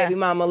be my baby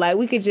mama. Like,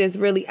 we could just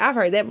really. I've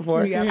heard that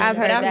before. I've heard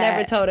but I've that.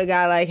 never told a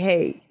guy like,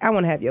 hey, I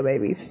want to have your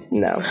babies.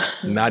 No.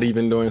 Not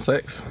even during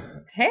sex?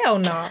 Hell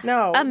no.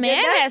 No. A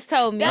man has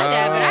told me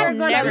that, but I've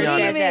never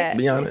said that.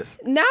 Be honest.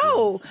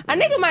 No. A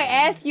nigga might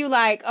ask you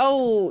like,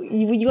 oh,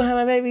 you gonna have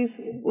my babies?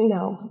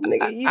 No.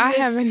 Nigga, I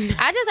haven't.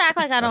 I just act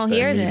like I don't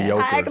hear them.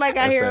 I act like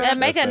I hear And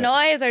make a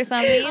noise or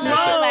something. Like,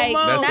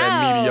 That's no.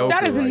 that mediocre.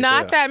 That is right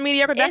not there. that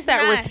mediocre. That's It's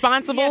that not.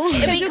 responsible.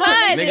 Because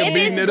Nigga if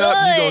beating it's it good, up,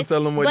 you gonna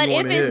tell him what but you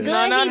if wanna it's hear.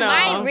 good, No. he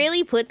might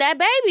really put that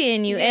baby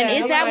in you. Yeah,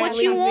 And is that I'm what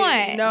like, you leave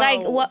want? it. No.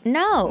 Like, what?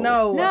 No.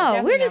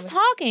 No. We're just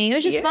talking. It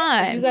was just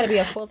fun. You gotta be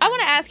a full. I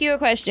want to ask you a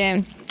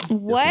question.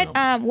 What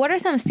are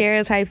some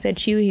stereotypes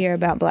that you hear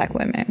about black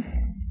women?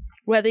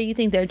 Whether you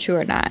think they're true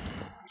or not.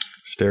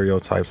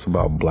 Stereotypes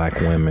about black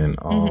women.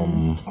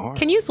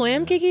 Can you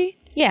swim, Kiki?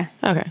 Yeah.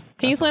 Okay.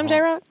 Can you swim,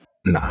 J-Rock?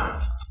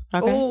 Nah.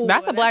 Okay. Ooh,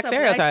 that's a black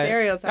stereotype.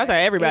 That's a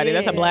everybody.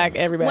 That's a black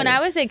everybody. When I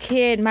was a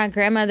kid, my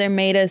grandmother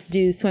made us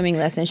do swimming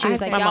lessons. She was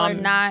like, y'all are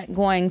not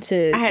going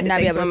to I had to not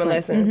take be able to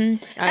swimming swim.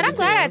 lessons. And I'm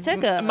glad I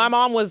took them. My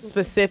mom was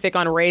specific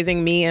on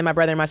raising me and my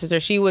brother and my sister.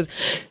 She was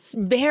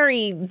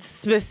very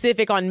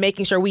specific on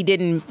making sure we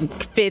didn't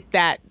fit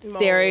that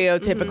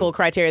stereotypical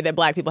criteria that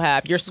black people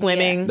have. You're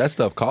swimming. That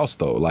stuff costs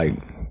though. Like,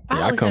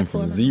 I come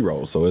from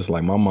zero, so it's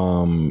like my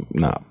mom,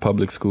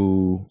 public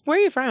school. Where are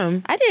you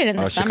from? I did it in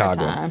the Chicago.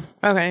 summertime.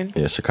 Okay.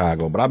 Yeah,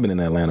 Chicago. But I've been in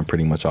Atlanta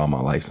pretty much all my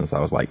life since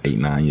I was like 8,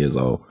 9 years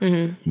old.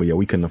 But yeah,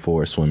 we couldn't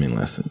afford swimming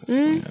lessons.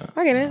 Yeah.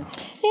 I get it. Yeah,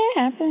 it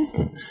happens.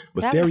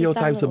 But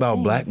stereotypes about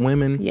black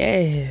women.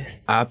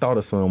 Yes. I thought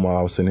of some while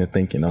I was sitting there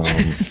thinking,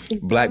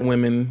 black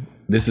women,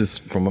 this is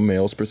from a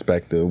male's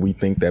perspective. We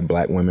think that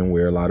black women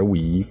wear a lot of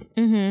weave.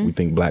 We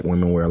think black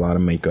women wear a lot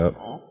of makeup.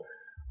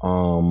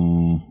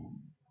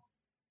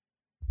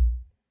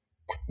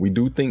 We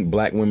do think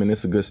black women,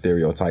 it's a good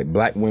stereotype.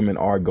 Black women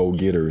are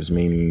go-getters,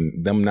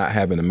 meaning them not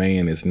having a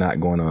man is not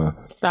going to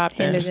stop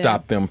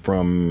them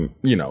from,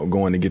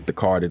 going to get the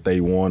car that they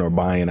want or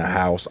buying a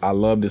house. I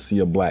love to see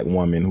a black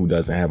woman who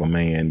doesn't have a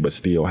man but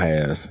still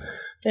has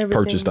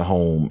purchased a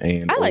home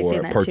and I like or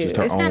seeing that purchased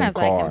too. her It's own kind of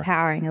car. like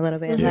empowering a little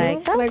bit.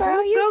 Like, go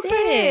girl, you go did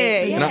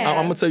ahead. it. And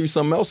I'm gonna tell you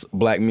something else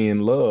black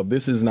men love.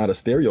 This is not a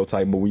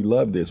stereotype, but we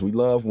love this. We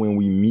love when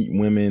we meet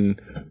women,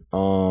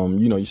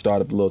 you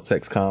start up a little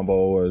text convo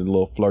or a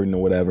little flirting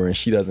or whatever, and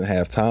she doesn't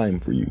have time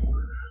for you.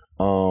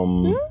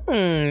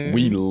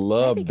 We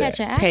love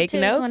that. Take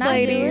notes,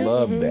 ladies.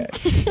 Love that.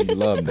 We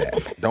love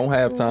that. Don't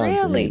have time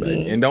for me,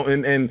 baby. And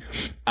and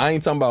I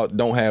ain't talking about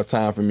don't have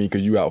time for me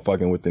because you out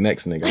fucking with the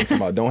next nigga. I'm talking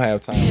about don't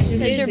have time for me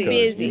Because you're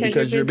busy.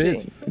 because you're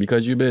busy.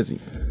 Because you're busy.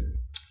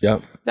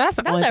 Yep. That's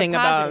the only are thing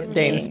about positive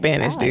dating things.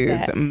 Spanish I like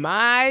dudes. that.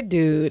 My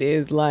dude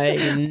is like,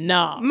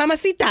 nah.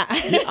 Mamacita.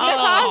 He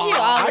calls you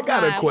all I the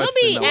got a time. question,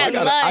 We'll be though. I at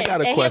got a lunch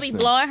question. and he'll be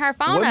blowing her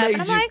phone What up. made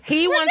And I'm you- like,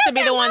 He we're wants to just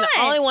be at the one, the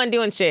lunch. only one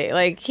doing shit.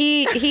 Like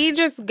he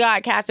just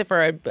got casted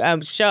for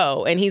a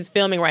show and he's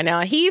filming right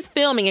now. He's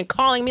filming and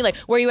calling me like,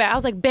 "Where you at?" I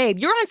was like, "Babe,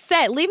 you're on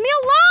set. Leave me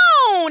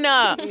alone."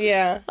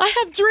 Yeah. I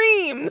have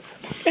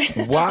dreams.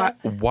 Why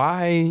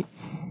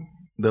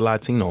the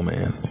Latino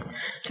man?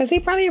 Because he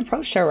probably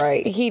approached her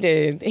right. He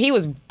did. He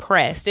was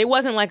pressed. It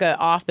wasn't like a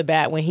off the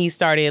bat when he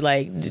started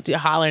like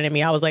hollering at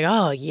me. I was like,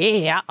 oh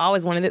yeah, I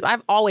always wanted this.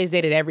 I've always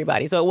dated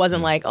everybody, so it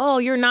wasn't like, oh,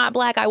 you're not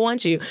black, I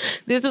want you.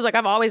 This was like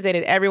I've always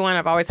dated everyone.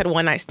 I've always had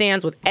one night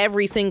stands with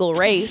every single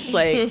race.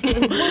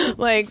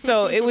 Like,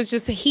 so it was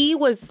just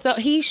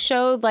he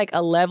showed like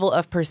a level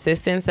of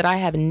persistence that I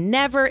have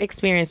never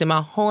experienced in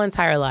my whole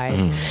entire life.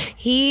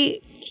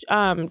 He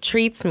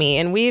treats me,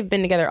 and we've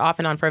been together off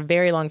and on for a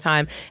very long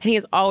time, and he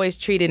has always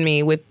treated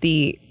me with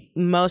the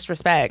most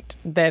respect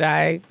that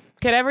I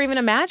could ever even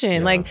imagine. Yeah.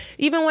 Like,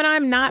 even when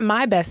I'm not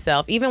my best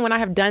self, even when I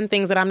have done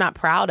things that I'm not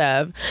proud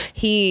of,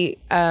 he,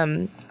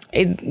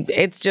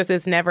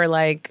 it's never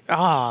like,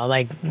 oh,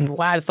 like,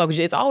 why the fuck would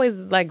you? It's always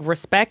like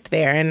respect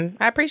there. And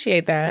I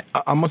appreciate that.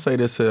 I'm going to say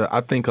this.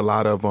 I think a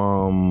lot of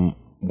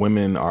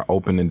women are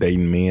open to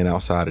dating men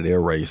outside of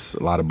their race.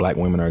 A lot of black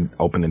women are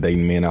open to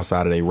dating men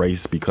outside of their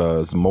race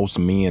because most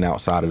men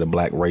outside of the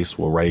black race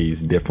were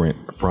raised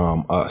different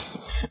from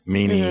us.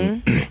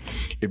 Meaning,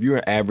 if you're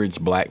an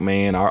average black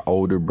man, our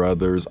older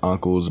brothers,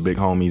 uncles, big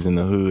homies in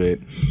the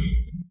hood,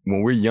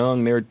 when we're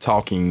young, they're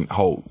talking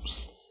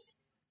hoes.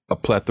 A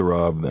plethora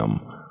of them.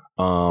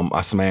 I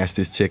smashed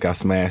this chick, I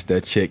smashed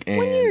that chick. And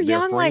when you're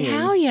young, friends,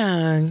 like how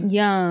young?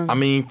 Young. I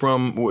mean,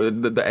 from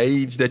the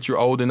age that you're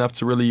old enough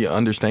to really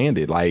understand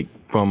it. Like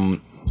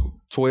from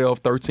 12,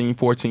 13,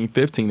 14,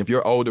 15. If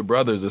your older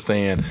brothers are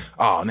saying,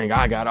 oh, nigga,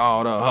 I got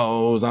all the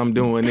hoes, I'm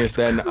doing this,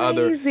 that, and the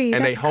other. And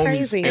they homies,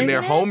 crazy. and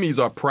their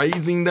homies are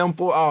praising them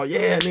for, oh,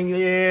 yeah, nigga,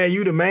 yeah,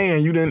 you the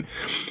man.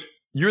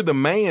 You're the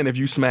man if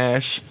you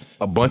smash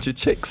a bunch of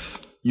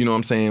chicks. You know what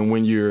I'm saying?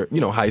 When you're,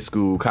 high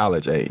school,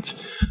 college age.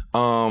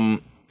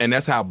 And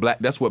that's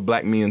what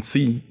black men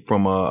see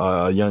from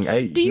a young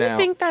age. Do you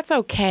think that's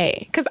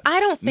okay? Because I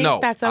don't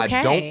think that's okay.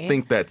 I don't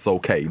think that's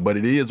okay, but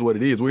it is what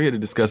it is. We're here to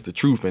discuss the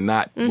truth and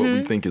not what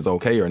we think is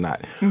okay or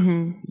not.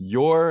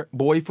 Your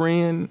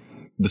boyfriend,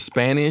 the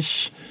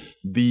Spanish,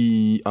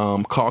 the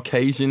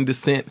Caucasian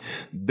descent,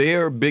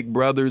 their big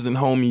brothers and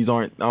homies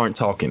aren't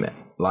talking that.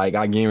 Like,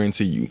 I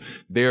guarantee you,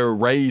 they're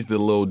raised a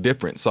little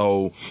different.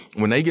 So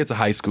when they get to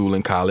high school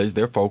and college,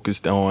 they're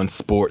focused on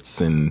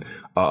sports and,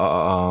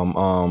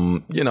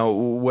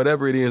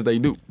 whatever it is they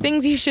do.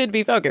 Things you should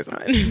be focused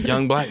on.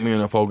 Young black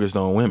men are focused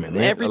on women.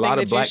 A lot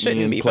of black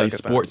men play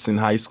sports in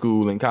high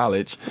school and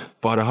college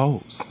for the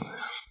hoes.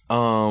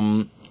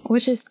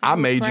 Which is I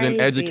majored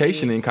in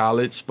education in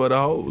college for the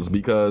hoes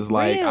because,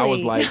 like, I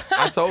was like,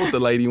 I told the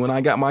lady when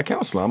I got my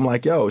counselor, I'm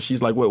like, yo,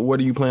 she's like, what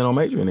are you planning on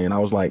majoring in? I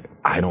was like,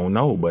 I don't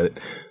know, but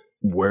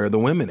where are the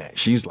women at?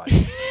 She's like,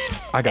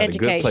 I got a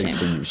good place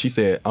for you. She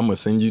said, I'm going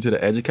to send you to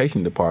the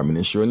education department.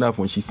 And sure enough,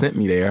 when she sent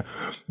me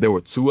there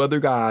were 2 other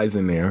guys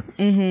in there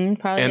and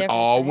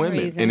all women.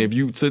 Reason. And if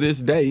you, to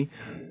this day,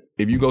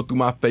 if you go through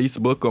my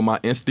Facebook or my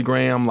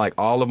Instagram, like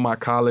all of my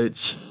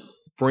college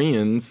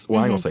friends, well,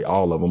 I ain't gonna say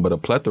all of them, but a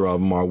plethora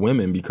of them are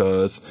women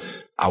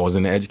because I was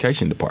in the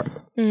education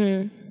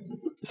department.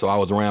 So I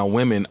was around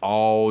women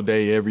all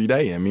day, every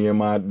day. And me and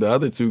the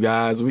other 2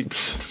 guys, we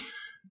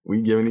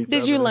giving each other.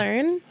 Did you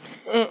learn?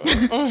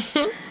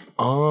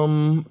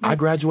 I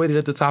graduated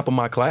at the top of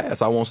my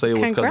class. I won't say it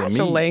was because of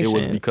me. It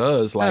was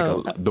because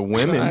the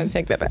women,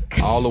 take that back.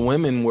 All the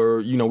women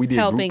were, we did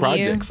helping group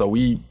projects. So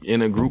we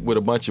in a group with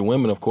a bunch of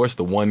women. Of course,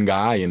 the one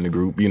guy in the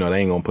group, they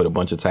ain't gonna put a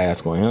bunch of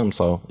tasks on him.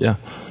 So yeah.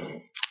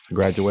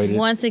 Graduated.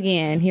 Once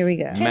again, here we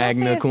go.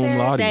 Magna cum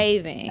laude.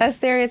 Saving. A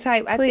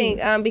stereotype. I think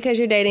because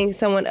you're dating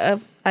someone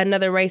of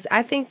another race,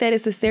 I think that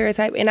it's a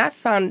stereotype. And I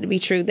found it to be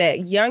true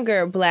that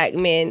younger black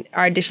men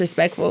are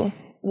disrespectful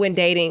when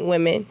dating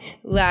women.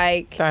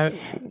 Like, I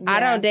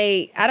don't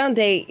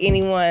date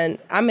anyone.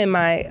 I'm in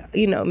my,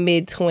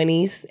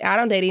 mid-20s. I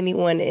don't date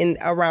anyone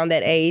around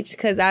that age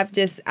because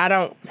I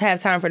don't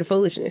have time for the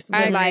foolishness.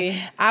 But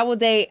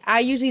I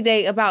usually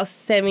date about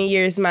 7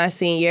 years my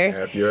senior.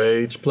 Half your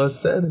age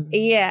plus 7.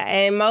 Yeah,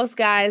 and most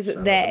guys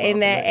that in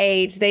that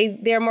age,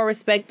 they're more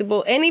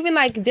respectable. And even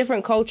like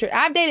different culture.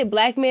 I've dated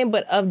black men,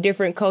 but of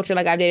different culture.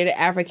 Like I've dated an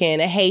African,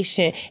 a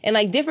Haitian, and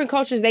like different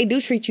cultures, they do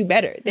treat you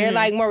better. They're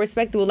like more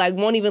respectable. Like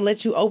won't even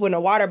let you open a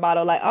water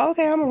bottle. Like, oh,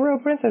 okay, I'm a real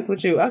princess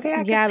with you. Okay,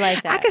 I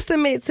like that. I can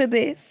submit to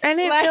this, and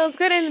it feels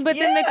good. But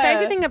then the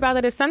crazy thing about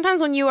it is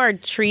sometimes when you are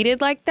treated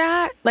like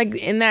that, like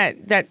in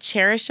that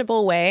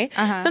cherishable way,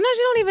 sometimes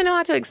you don't even know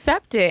how to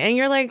accept it, and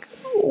you're like,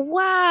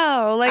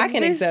 wow, like I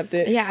can accept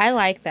it. Yeah, I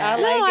like that.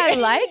 I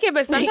like it,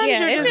 but sometimes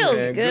you're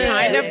just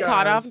kind of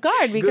caught off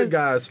guard because good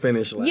guys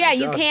finish last. Yeah,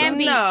 you can't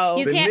be. No.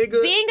 You can't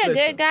being a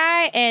good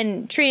guy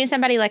and treating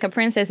somebody like a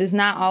princess is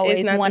not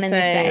always one and the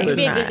same.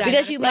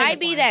 Because you might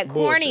be that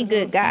corny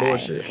good guy.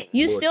 Bullshit.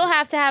 You still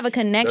have to have a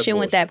connection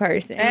with that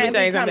person. Let me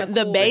tell you something.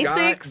 The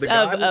basics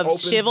of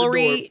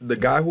chivalry. The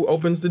guy who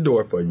opens the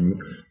door for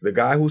you, the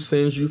guy who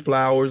sends you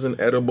flowers and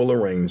edible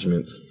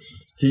arrangements.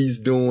 He's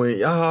doing,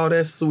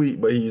 that's sweet,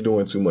 but he's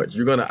doing too much.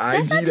 You're going to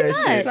IG that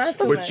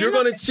shit, but you're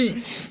going to cheat.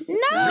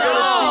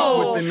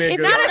 No. You're going to cheat with the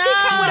nigga. Not if he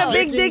come with a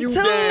big dick, too.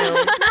 No.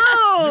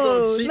 You're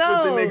going to cheat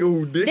with the nigga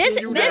who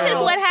dicking you down. This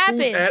is what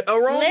happens. At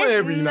Aroma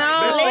every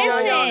night.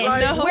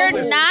 Listen,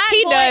 we're not.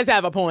 He does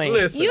have a point.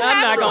 Listen, you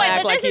have a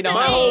point, but this is the thing.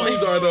 My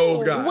homies are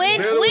those guys.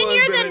 When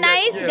you're the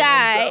nice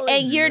guy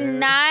and you're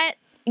not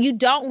you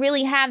don't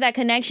really have that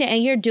connection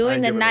and you're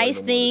doing the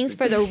nice things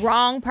for the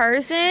wrong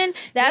person,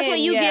 that's when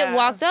you get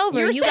walked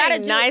over. You gotta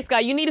do nice guy.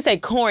 You need to say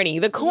corny.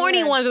 The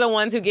corny ones are the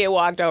ones who get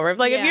walked over.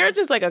 If you're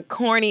just like a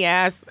corny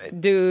ass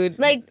dude,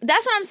 like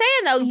that's what I'm saying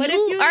though. But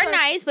you are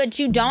nice, but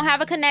you don't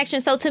have a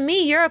connection. So to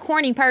me, you're a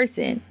corny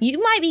person.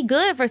 You might be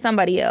good for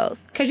somebody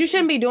else. Because you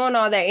shouldn't be doing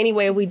all that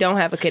anyway if we don't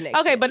have a connection.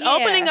 Okay, but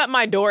opening up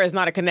my door is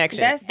not a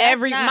connection.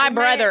 My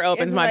brother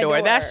opens my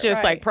door. That's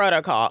just like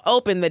protocol.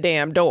 Open the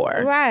damn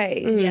door.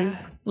 Right. Yeah.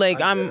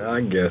 Like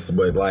I guess,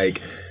 but like,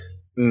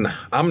 nah,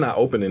 I'm not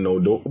opening no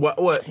door. What?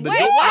 The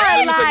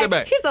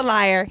door? He's a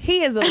liar.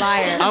 He is a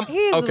liar.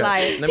 He is a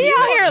liar. He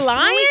out here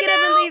lying. We get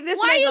up and leave. This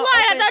Why are you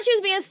lying? I thought you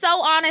was being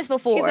so honest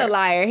before. He's a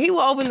liar. He will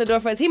open the door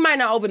for us. He might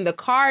not open the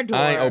car door.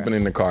 I ain't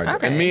opening the car door.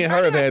 Okay. And me and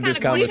her have had this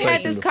conversation. We've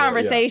had this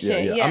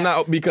conversation. Yeah. I'm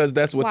not, because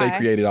that's what they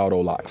created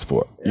auto locks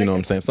for. You know what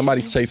I'm saying?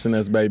 Somebody's chasing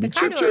us, baby.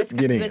 Chirp, chirp,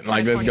 get in.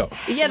 Like, let's go.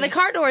 Yeah, the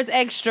car door is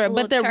extra,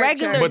 but the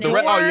regular door.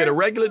 The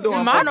regular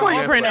door. My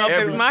boyfriend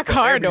opens my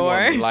car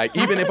door. Like,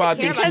 even if I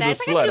think she's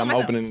a slut, I'm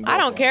opening the door. I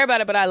don't care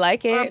about it, but I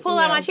like it. Or pull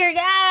out my chair.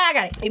 I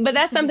got it. But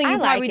that's something you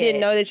probably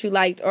didn't know that you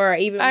liked, or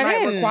even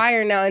might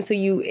require now until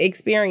you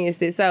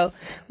experienced it. So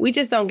we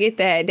just don't get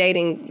that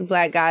dating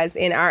black guys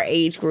in our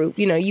age group.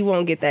 You know, you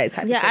won't get that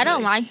type of shit. Yeah, I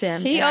don't like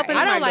them. He opens my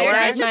door. I don't like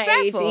guys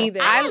my age either.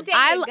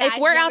 If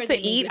we're out to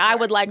eat, I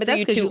would like for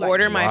you to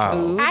order my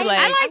food. I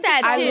like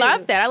that too. I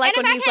love that. I like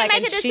when he's like,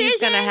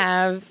 she's gonna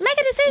have. Make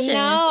a decision.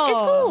 No. It's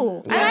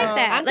cool. I like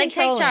that. I'm like,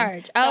 take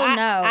charge. Oh,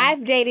 no.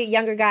 I've dated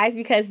younger guys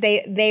because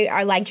they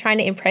are like trying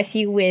to impress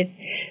you with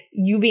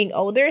you being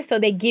older, so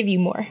they give you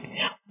more.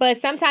 But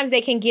sometimes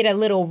they can get a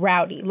little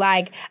rowdy.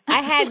 Like,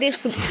 I had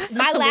this,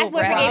 my last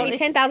boyfriend gave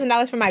me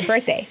 $10,000 for my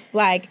birthday.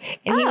 Like,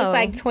 and he was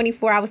like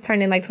 24. I was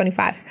turning like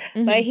 25.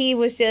 But he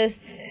was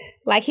just...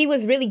 Like, he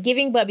was really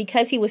giving, but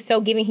because he was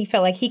so giving, he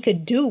felt like he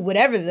could do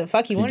whatever the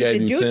fuck he wanted to do to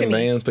me. He gave you 10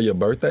 bands for your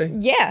birthday?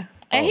 Yeah.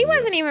 And he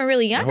wasn't even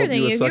really younger than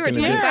you. You were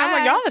 25. I'm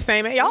like, y'all the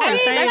same. Y'all the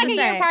same. Like a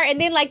year apart. And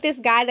then, like, this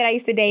guy that I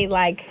used to date,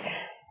 like,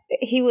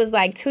 he was,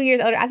 like, 2 years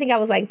older. I think I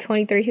was, like,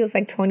 23. He was,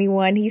 like,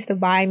 21. He used to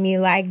buy me,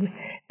 like,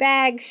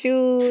 bags,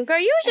 shoes. Girl,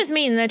 you was just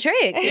meeting the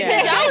tricks.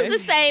 Because y'all was the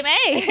same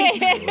age.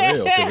 For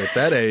real, because at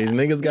that age,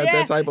 niggas got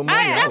that type of money.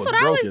 That's what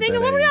I was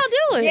thinking. What were y'all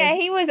doing? Yeah,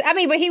 he was, I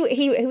mean, but he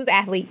was an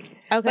athlete.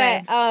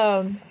 Okay.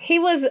 But he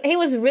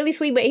was really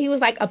sweet, but he was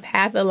like a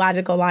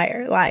pathological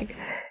liar. Like,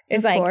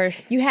 it's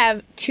like you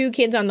have 2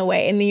 kids on the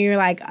way, and then you're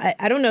like,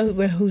 I don't know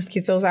whose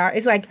kids those are.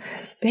 It's like,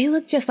 they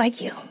look just like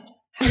you.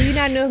 How do you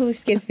not know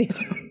whose kids these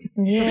are?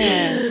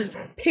 Yeah.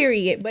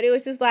 Period. But it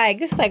was just like,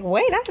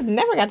 wait, I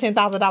never got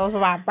 $10,000 for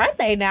my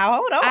birthday now.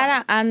 Hold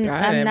on. I'm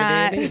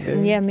not.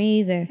 Yeah, me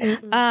either.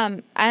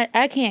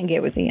 I can't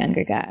get with the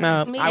younger guys.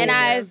 No,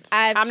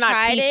 I'm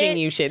not teaching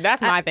you shit.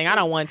 That's my thing. I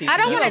don't want to teach. I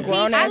don't want to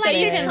teach. I like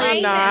you can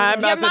leave.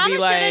 Your mama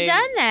should have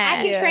done that.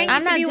 I can train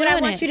you to be what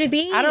I want you to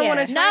be. I don't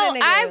want to train a nigga.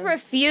 No, I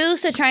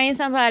refuse to train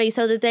somebody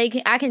so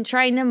that I can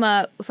train them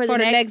up for the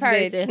next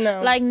person. Bitch.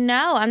 No. Like,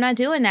 no, I'm not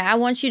doing that. I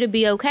want you to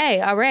be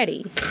okay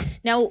already.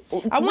 Now,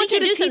 I want you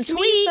to teach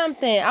me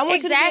something. I want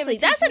exactly.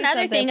 That's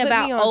another thing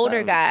about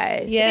older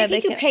guys. Yeah,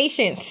 they teach you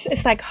patience.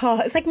 It's like,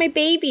 it's like my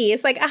baby.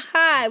 It's like,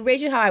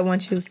 raise you how I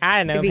want you.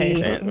 I know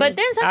patience. But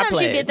then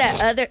sometimes you get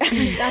that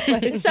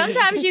other.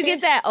 Sometimes you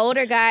get that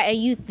older guy, and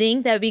you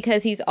think that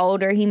because he's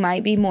older, he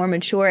might be more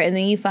mature, and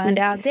then you find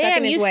out,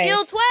 damn, you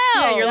still 12.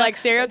 Yeah, you're like,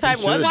 stereotype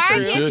wasn't Why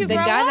true. can't you grow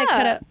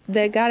up?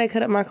 The guy that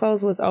cut up my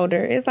clothes was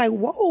older. It's like,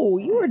 whoa,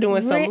 you were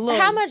doing something.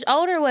 How much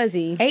older was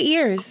he? 8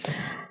 years.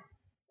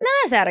 No,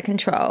 that's out of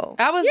control.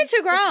 You're too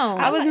grown.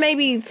 I was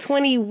maybe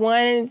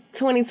 21,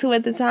 22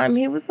 at the time.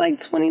 He was like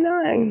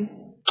 29.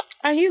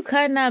 Are you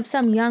cutting up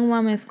some young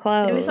woman's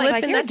clothes? It was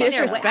like you're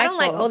disrespectful. I don't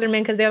like older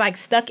men because they're like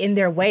stuck in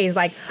their ways.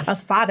 Like a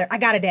father, I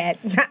got a dad.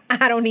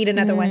 I don't need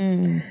another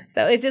one.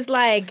 So it's just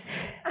like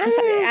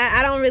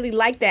I don't really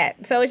like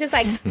that. So it's just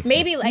like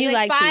maybe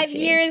like 5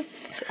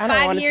 years.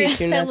 5 years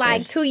to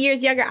like 2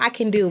 years younger, I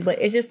can do.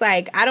 But it's just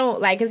like I don't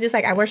like. It's just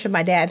like I worship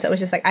my dad. So it's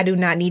just like I do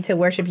not need to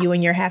worship you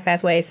in your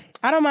half-ass ways.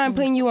 I don't mind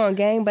putting you on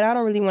game, but I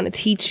don't really want to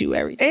teach you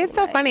everything. It's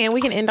so funny, and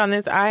we can end on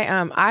this.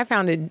 I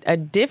found a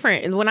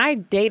different when I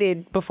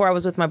dated before I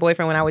was with my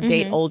boyfriend. When I would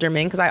date older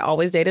men, because I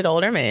always dated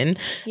older men.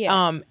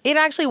 Yeah. It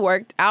actually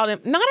worked out,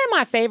 not in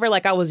my favor.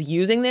 Like I was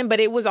using them, but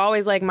it was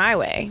always like my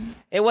way.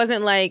 It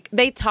wasn't like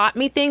they taught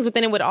me things, but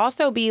then it would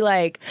also be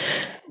like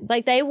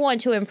they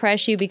want to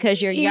impress you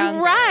because you're young,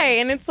 right?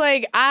 And it's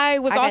like I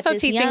was also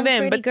teaching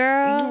them, but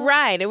girl,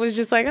 right? It was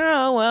just like,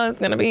 oh well, it's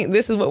gonna be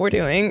this is what we're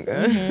doing.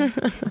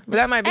 But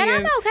that might be, and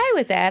I'm okay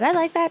with that. I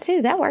like that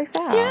too. That works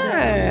out.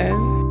 Yeah.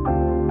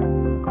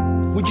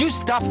 Would you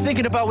stop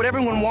thinking about what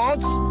everyone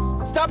wants?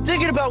 Stop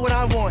thinking about what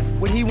I want,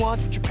 what he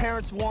wants, what your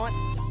parents want.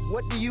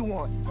 What do you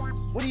want?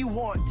 What do you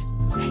want?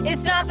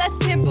 It's not that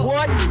simple.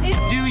 What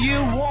do you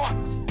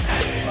want?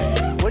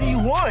 What do you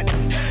want?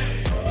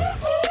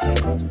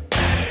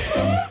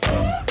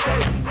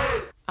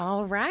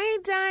 All right,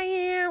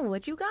 Diane,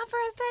 what you got for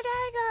us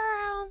today,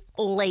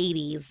 girl?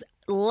 Ladies,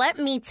 let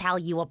me tell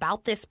you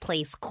about this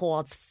place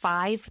called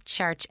Five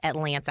Church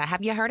Atlanta.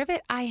 Have you heard of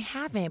it? I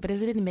haven't, but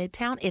is it in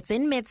Midtown? It's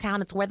in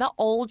Midtown. It's where the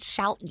old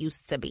Shout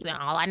used to be.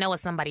 All I know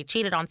is somebody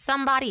cheated on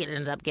somebody. It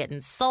ended up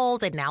getting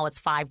sold, and now it's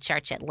Five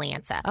Church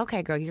Atlanta.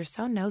 Okay, girl, you're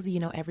so nosy. You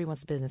know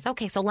everyone's business.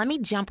 Okay, so let me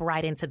jump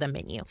right into the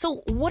menu.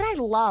 So what I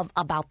love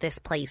about this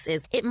place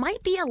is it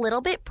might be a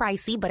little bit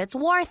pricey, but it's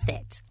worth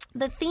it.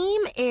 The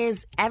theme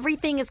is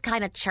everything is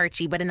kind of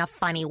churchy, but in a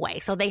funny way.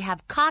 So they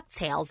have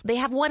cocktails. They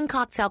have one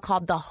cocktail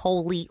called the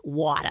Holy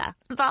Water.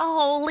 The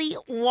Holy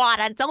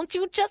Water. Don't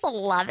you just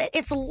love it?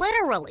 It's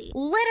literally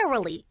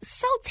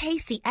so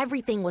tasty.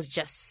 Everything was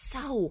just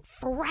so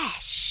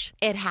fresh.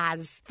 It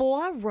has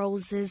 4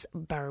 Roses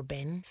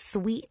bourbon,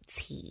 sweet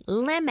tea,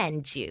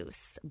 lemon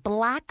juice,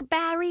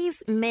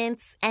 blackberries,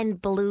 mints,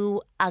 and blue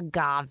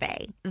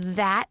agave.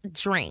 That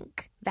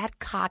drink. That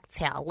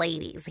cocktail,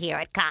 ladies here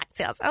at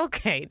Cocktails.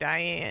 Okay,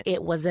 Diane.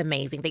 It was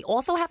amazing. They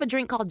also have a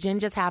drink called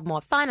Gingers Have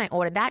More Fun. I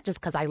ordered that just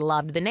because I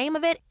loved the name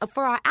of it.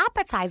 For our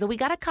appetizer, we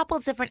got a couple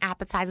of different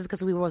appetizers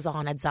because we was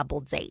on a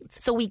double date.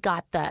 So we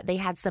got they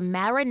had some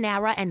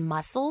marinara and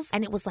mussels,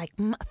 and it was like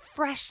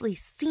freshly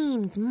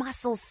steamed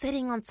mussels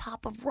sitting on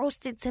top of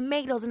roasted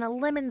tomatoes and a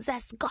lemon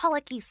zest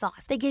garlicky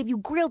sauce. They gave you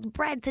grilled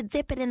bread to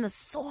dip it in the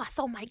sauce.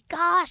 Oh my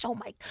gosh.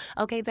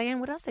 Okay, Diane,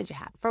 what else did you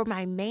have? For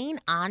my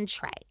main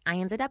entree, I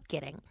ended up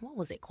getting, what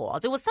was it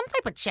called? It was some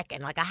type of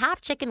chicken, like a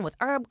half chicken with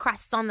herb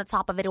crusts on the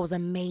top of it. It was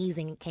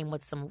amazing. It came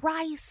with some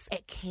rice.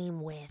 It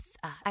came with,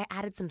 I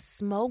added some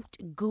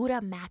smoked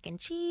Gouda mac and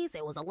cheese.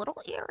 It was a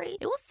little eerie.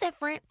 It was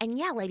different. And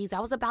yeah, ladies,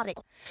 that was about it.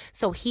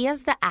 So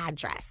here's the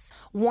address.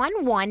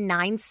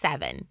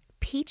 1197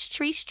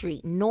 Peachtree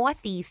Street,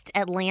 Northeast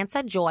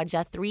Atlanta,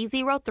 Georgia,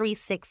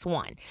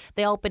 30361.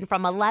 They open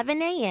from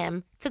 11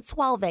 a.m. to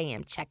 12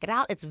 a.m. Check it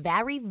out. It's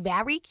very,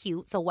 very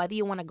cute. So whether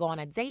you want to go on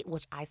a date,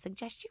 which I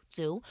suggest you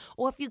do,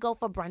 or if you go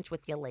for brunch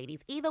with your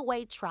ladies, either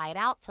way, try it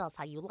out. Tell us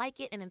how you like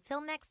it. And until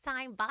next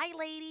time, bye,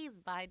 ladies.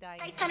 Bye, Diane.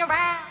 Turn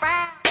around.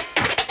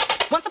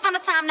 Once upon a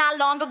time, not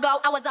long ago,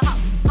 I was a hoe,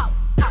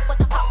 was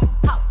a hoe,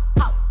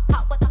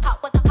 was a hoe,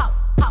 was a hoe.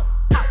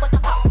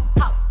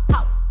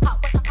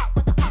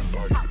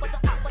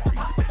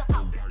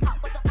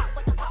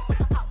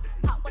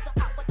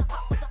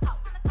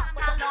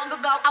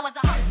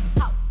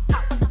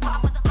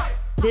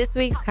 This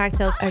week's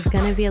cocktails are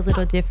going to be a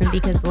little different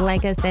because,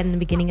 like I said in the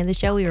beginning of the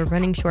show, we were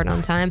running short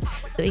on time.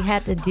 So we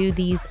had to do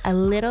these a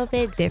little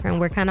bit different.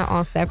 We're kind of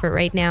all separate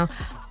right now.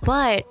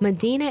 But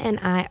Medina and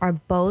I are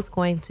both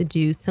going to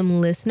do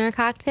some listener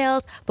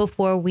cocktails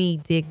before we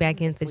dig back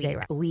into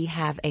J-Rock. We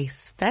have a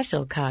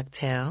special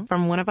cocktail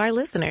from one of our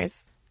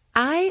listeners.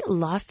 I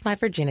lost my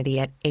virginity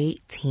at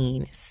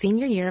 18,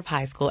 senior year of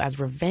high school, as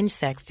revenge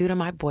sex due to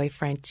my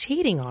boyfriend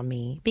cheating on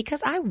me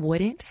because I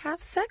wouldn't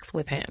have sex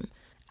with him.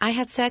 I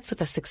had sex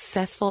with a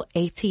successful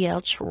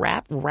ATL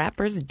trap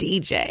rapper's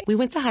DJ. We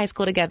went to high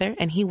school together,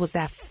 and he was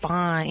that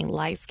fine,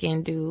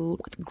 light-skinned dude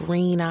with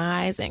green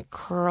eyes and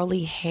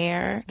curly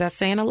hair. That's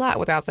saying a lot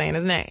without saying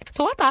his name.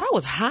 So I thought I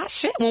was hot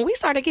shit when we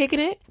started kicking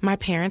it. My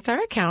parents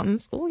are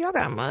accountants. Ooh, y'all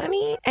got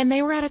money. And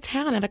they were out of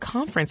town at a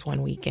conference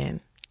one weekend.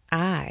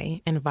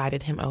 I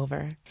invited him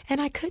over, and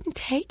I couldn't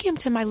take him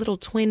to my little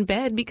twin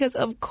bed because,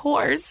 of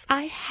course,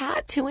 I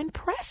had to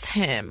impress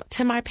him.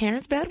 To my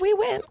parents' bed we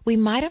went. We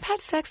might have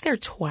had sex there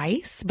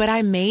twice, but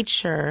I made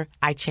sure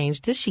I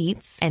changed the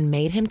sheets and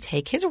made him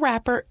take his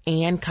wrapper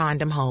and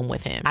condom home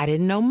with him. I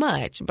didn't know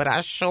much, but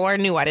I sure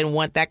knew I didn't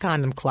want that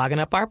condom clogging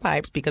up our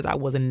pipes because I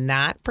was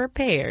not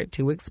prepared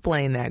to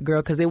explain that,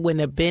 girl, because it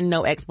wouldn't have been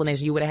no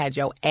explanation. You would have had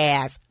your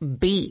ass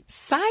beat.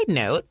 Side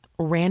note,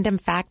 random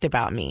fact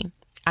about me.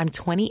 I'm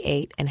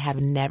 28 and have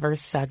never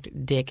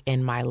sucked dick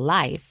in my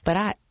life, but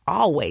I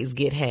always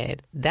get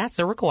head. That's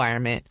a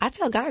requirement. I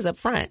tell guys up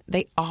front,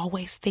 they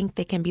always think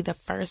they can be the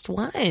first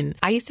one.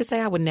 I used to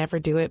say I would never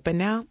do it, but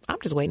now I'm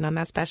just waiting on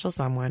that special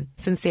someone.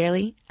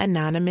 Sincerely,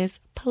 Anonymous,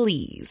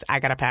 please.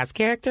 I got a past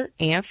character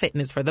and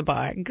fitness for the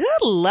bar. Good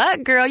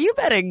luck, girl. You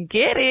better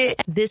get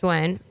it. This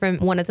one from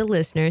one of the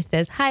listeners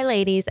says, "Hi,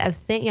 ladies. I've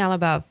sent y'all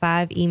about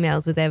 5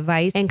 emails with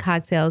advice and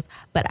cocktails,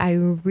 but I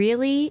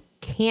really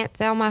can't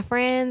tell my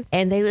friends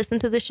and they listen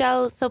to the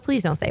show, so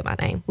please don't say my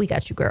name. We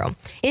got you, girl."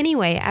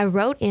 Anyway, I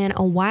wrote in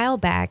a while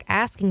back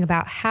asking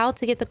about how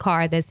to get the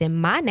car that's in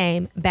my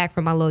name back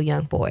from my little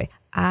young boy.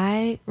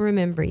 I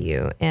remember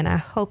you, and I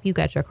hope you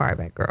got your car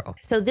back, girl.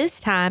 So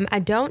this time, I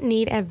don't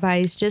need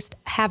advice, just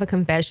have a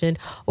confession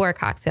or a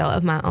cocktail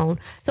of my own.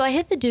 So I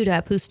hit the dude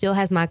up, who still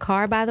has my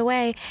car, by the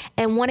way,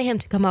 and wanted him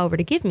to come over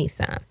to give me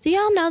some. Do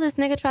y'all know this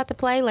nigga tried to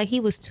play like he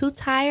was too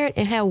tired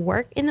and had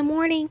work in the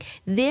morning,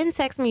 then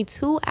text me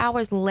 2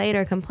 hours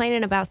later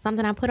complaining about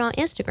something I put on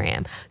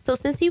Instagram. So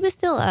since he was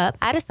still up,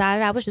 I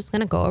decided I was just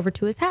going to go over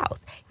to his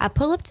house. I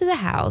pull up to the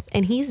house,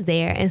 and he's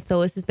there, and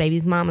so is his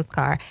baby's mama's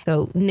car.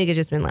 So nigga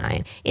just been lying.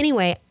 fine.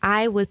 Anyway,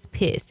 I was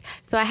pissed.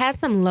 So I had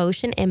some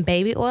lotion and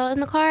baby oil in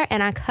the car,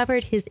 and I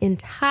covered his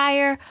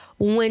entire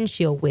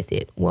windshield with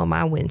it. Well,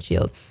 my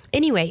windshield.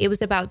 Anyway, it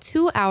was about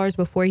 2 hours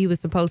before he was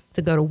supposed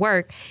to go to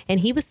work, and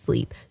he was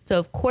asleep. So,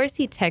 of course,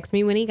 he texted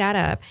me when he got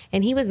up,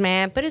 and he was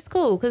mad, but it's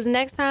cool, because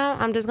next time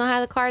I'm just going to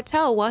have the car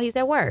towed while he's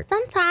at work.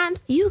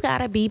 Sometimes you got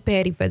to be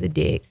petty for the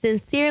dick.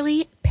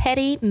 Sincerely,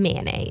 Petty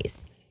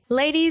Mayonnaise.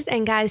 Ladies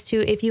and guys,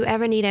 too, if you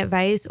ever need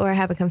advice or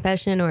have a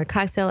confession or a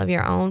cocktail of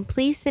your own,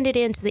 please send it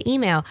in to the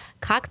email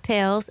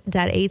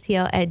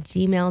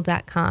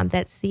cocktails.atl@gmail.com.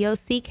 That's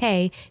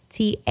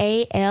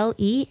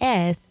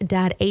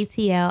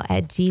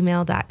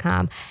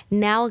COCKTALES.ATL@gmail.com.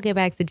 Now we'll get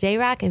back to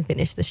J-Rock and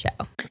finish the show.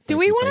 Do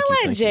we want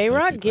to let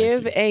J-Rock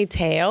give a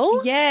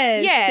tale?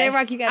 Yes.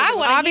 J-Rock, you got to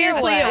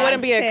Obviously, it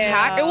wouldn't be a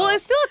cocktail. Well,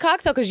 it's still a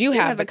cocktail because you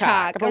have the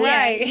cock. But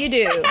right. You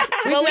do.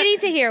 Well, we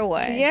need to hear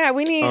one. Yeah,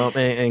 we need...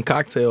 And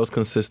cocktails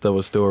consist of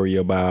a story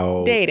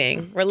about...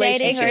 Dating,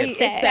 relationships,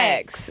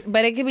 sex.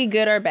 But it could be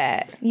good or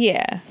bad.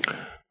 Yeah.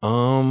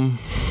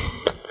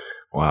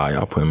 Wow,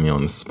 y'all putting me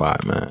on the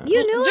spot, man.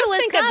 You knew just it was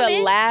think coming. of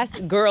the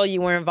last girl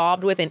you were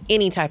involved with in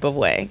any type of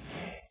way.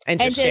 And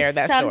just share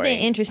that something story.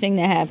 Interesting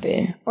that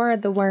happened. Or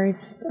the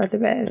worst or the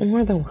best.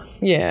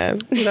 Yeah.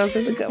 Those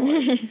are the good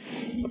ones.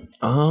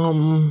 I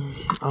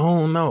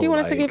don't know. Do you want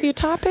us to give you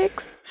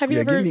topics? Have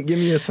you ever... give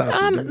me a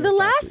topic. The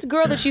last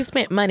girl that you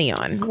spent money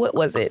on, what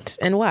was it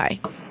and why?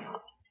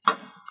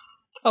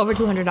 Over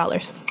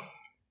 $200.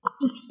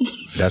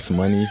 That's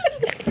money.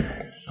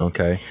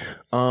 Okay.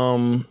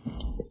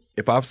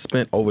 If I've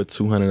spent over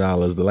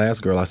 $200, the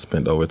last girl I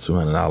spent over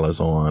 $200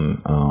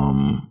 on,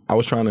 I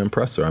was trying to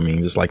impress her. I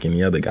mean, just like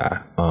any other guy.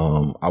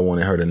 I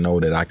wanted her to know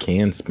that I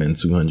can spend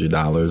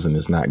 $200 and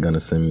it's not going to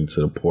send me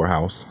to the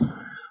poorhouse.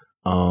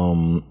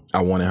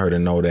 I wanted her to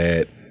know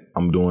that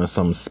I'm doing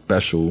something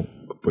special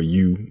for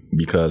you,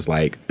 because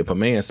like if a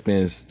man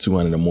spends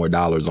 $200 or more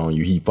on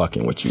you, he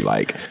fucking with you.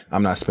 Like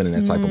I'm not spending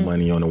that type of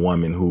money on a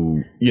woman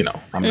who, you know,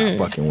 I'm not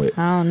fucking with.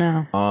 I don't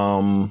know.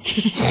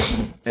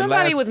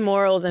 Somebody with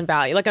morals and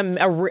value, like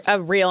a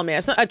real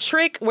man. A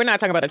trick. We're not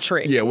talking about a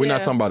trick. Yeah, we're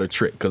not talking about a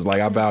trick, because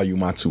like I value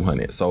my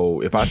 $200.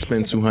 So if I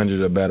spend $200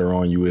 or better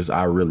on you, is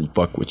I really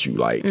fuck with you.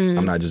 Like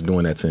I'm not just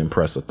doing that to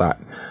impress a thought.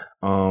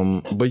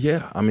 But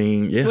yeah, I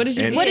mean, yeah. What did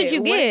you get? What did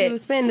you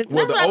spend the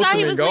Well, the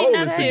ultimate goal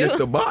is to get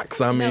the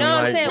box. I mean, no,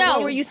 I'm like, saying,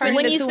 what were you spending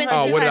when the you spent the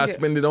 $200? what did I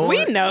spend it on?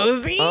 We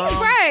nosy.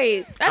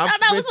 Right. I thought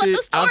that was what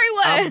the story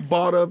was. I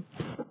bought a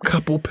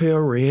couple pair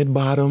of red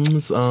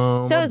bottoms.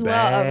 So it was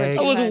well over $200.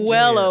 It was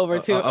well over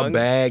a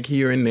bag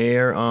here and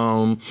there.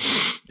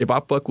 If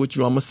I fuck with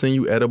you, I'm gonna send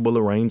you edible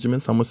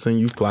arrangements. I'm gonna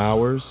send you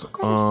flowers.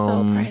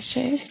 So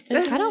precious.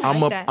 I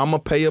don't I'm gonna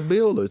pay a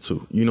bill or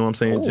two. You know what I'm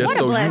saying? Just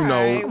so you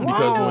know,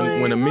 because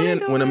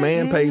when a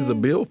man pays a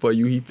bill for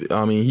you, he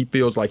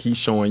feels like he's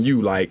showing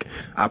you like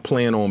I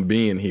plan on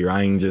being here.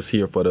 I ain't just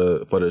here for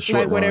the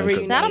short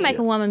run. That'll make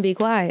a woman be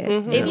quiet.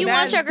 If you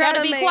want your girl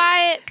to be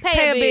quiet,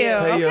 pay a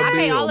bill. I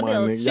pay all the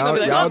bills.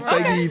 Y'all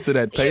take heed to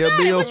that. Pay a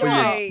bill for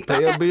a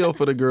bill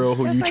for the girl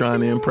who you trying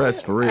to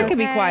impress for real. I can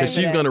be quiet. Because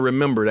she's gonna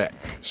remember that.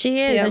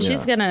 She is, and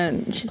she's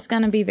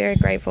gonna be very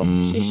grateful.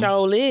 She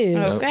sure is.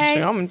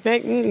 Okay. I'm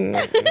thinking.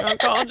 I'll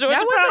call Georgia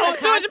That wasn't a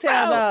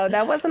cocktail, though.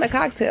 That wasn't a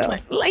cocktail.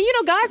 Like, you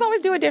know, guys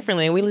always do it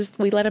differently. We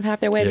let them have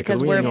their way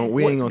because we're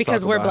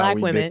black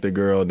women. Dick the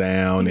girl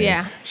down.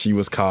 And she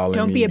was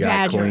calling me,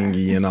 got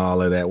clingy and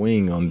all of that. We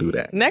ain't gonna do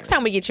that. Next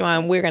time we get you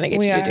on, we're gonna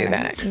get you to do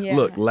that. Yeah.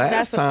 Look,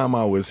 last time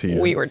I was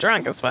here, we were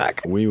drunk as fuck.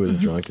 We was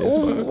drunk as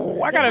fuck.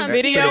 Ooh, I got a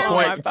video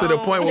to the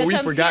point where we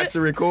forgot to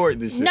record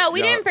this shit. No,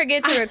 we didn't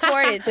forget to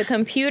record it. The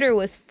computer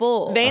was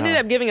full. They ended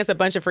up giving us a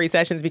bunch of free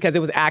sessions because it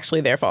was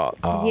actually their fault.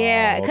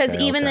 Yeah, because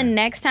even the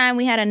next time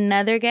we had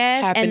another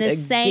guest and the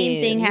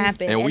same thing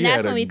happened. And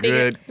that's when we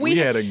figured we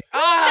still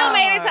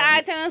made it to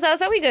iTunes, though,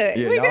 so we good.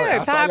 Yeah, we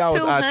good. Top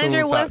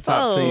 200 was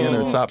top 10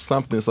 or top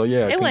something. So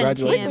yeah,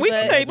 congratulations. We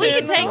can take 10.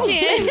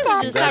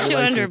 Just top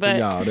 200, but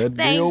y'all. That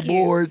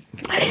billboard.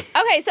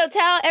 Okay, so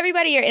tell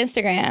everybody your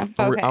Instagram.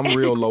 Okay. I'm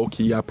real low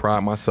key. I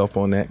pride myself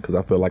on that because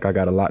I feel like I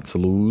got a lot to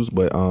lose.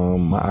 But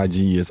my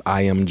IG is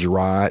I am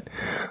Gerard.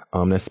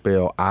 That's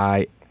spelled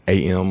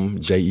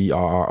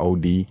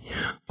IAMJERROD.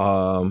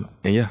 And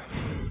yeah,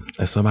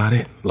 that's about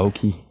it. Low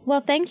key.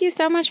 Well, thank you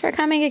so much for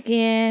coming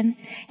again.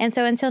 And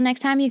so until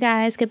next time, you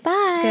guys,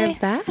 goodbye.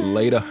 Goodbye.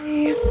 Later.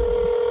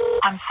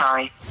 I'm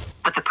sorry,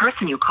 but the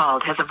person you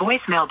called has a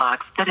voicemail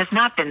box that has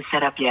not been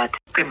set up yet.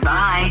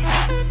 Goodbye.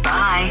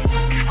 Bye.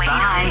 Bye.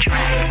 Bye.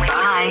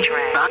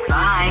 Bye.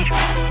 Bye.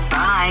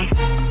 Bye.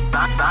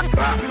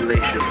 Bye,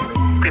 Felicia.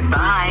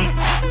 Goodbye.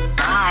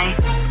 Bye.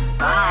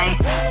 Bye.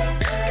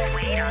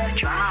 Wait on the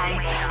drive.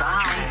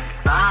 Bye.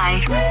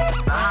 Bye.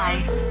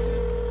 Bye.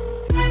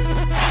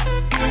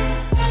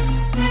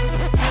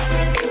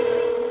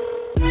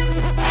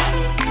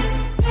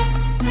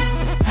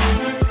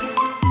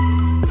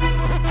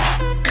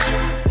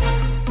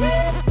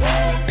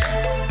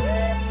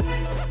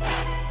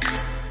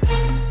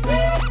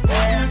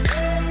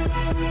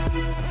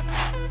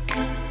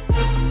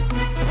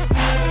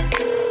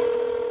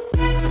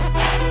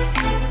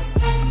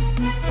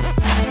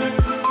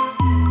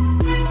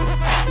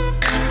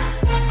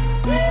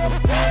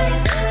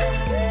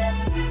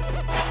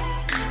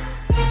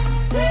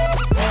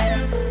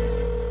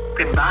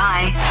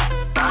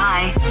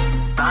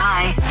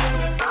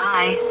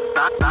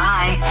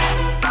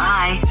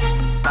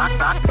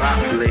 Bye,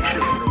 Felicia.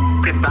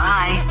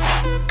 Goodbye.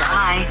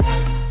 Bye.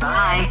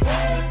 Bye.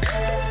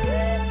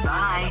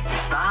 Bye.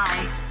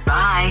 Bye.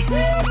 Bye.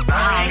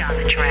 Bye.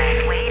 On the track.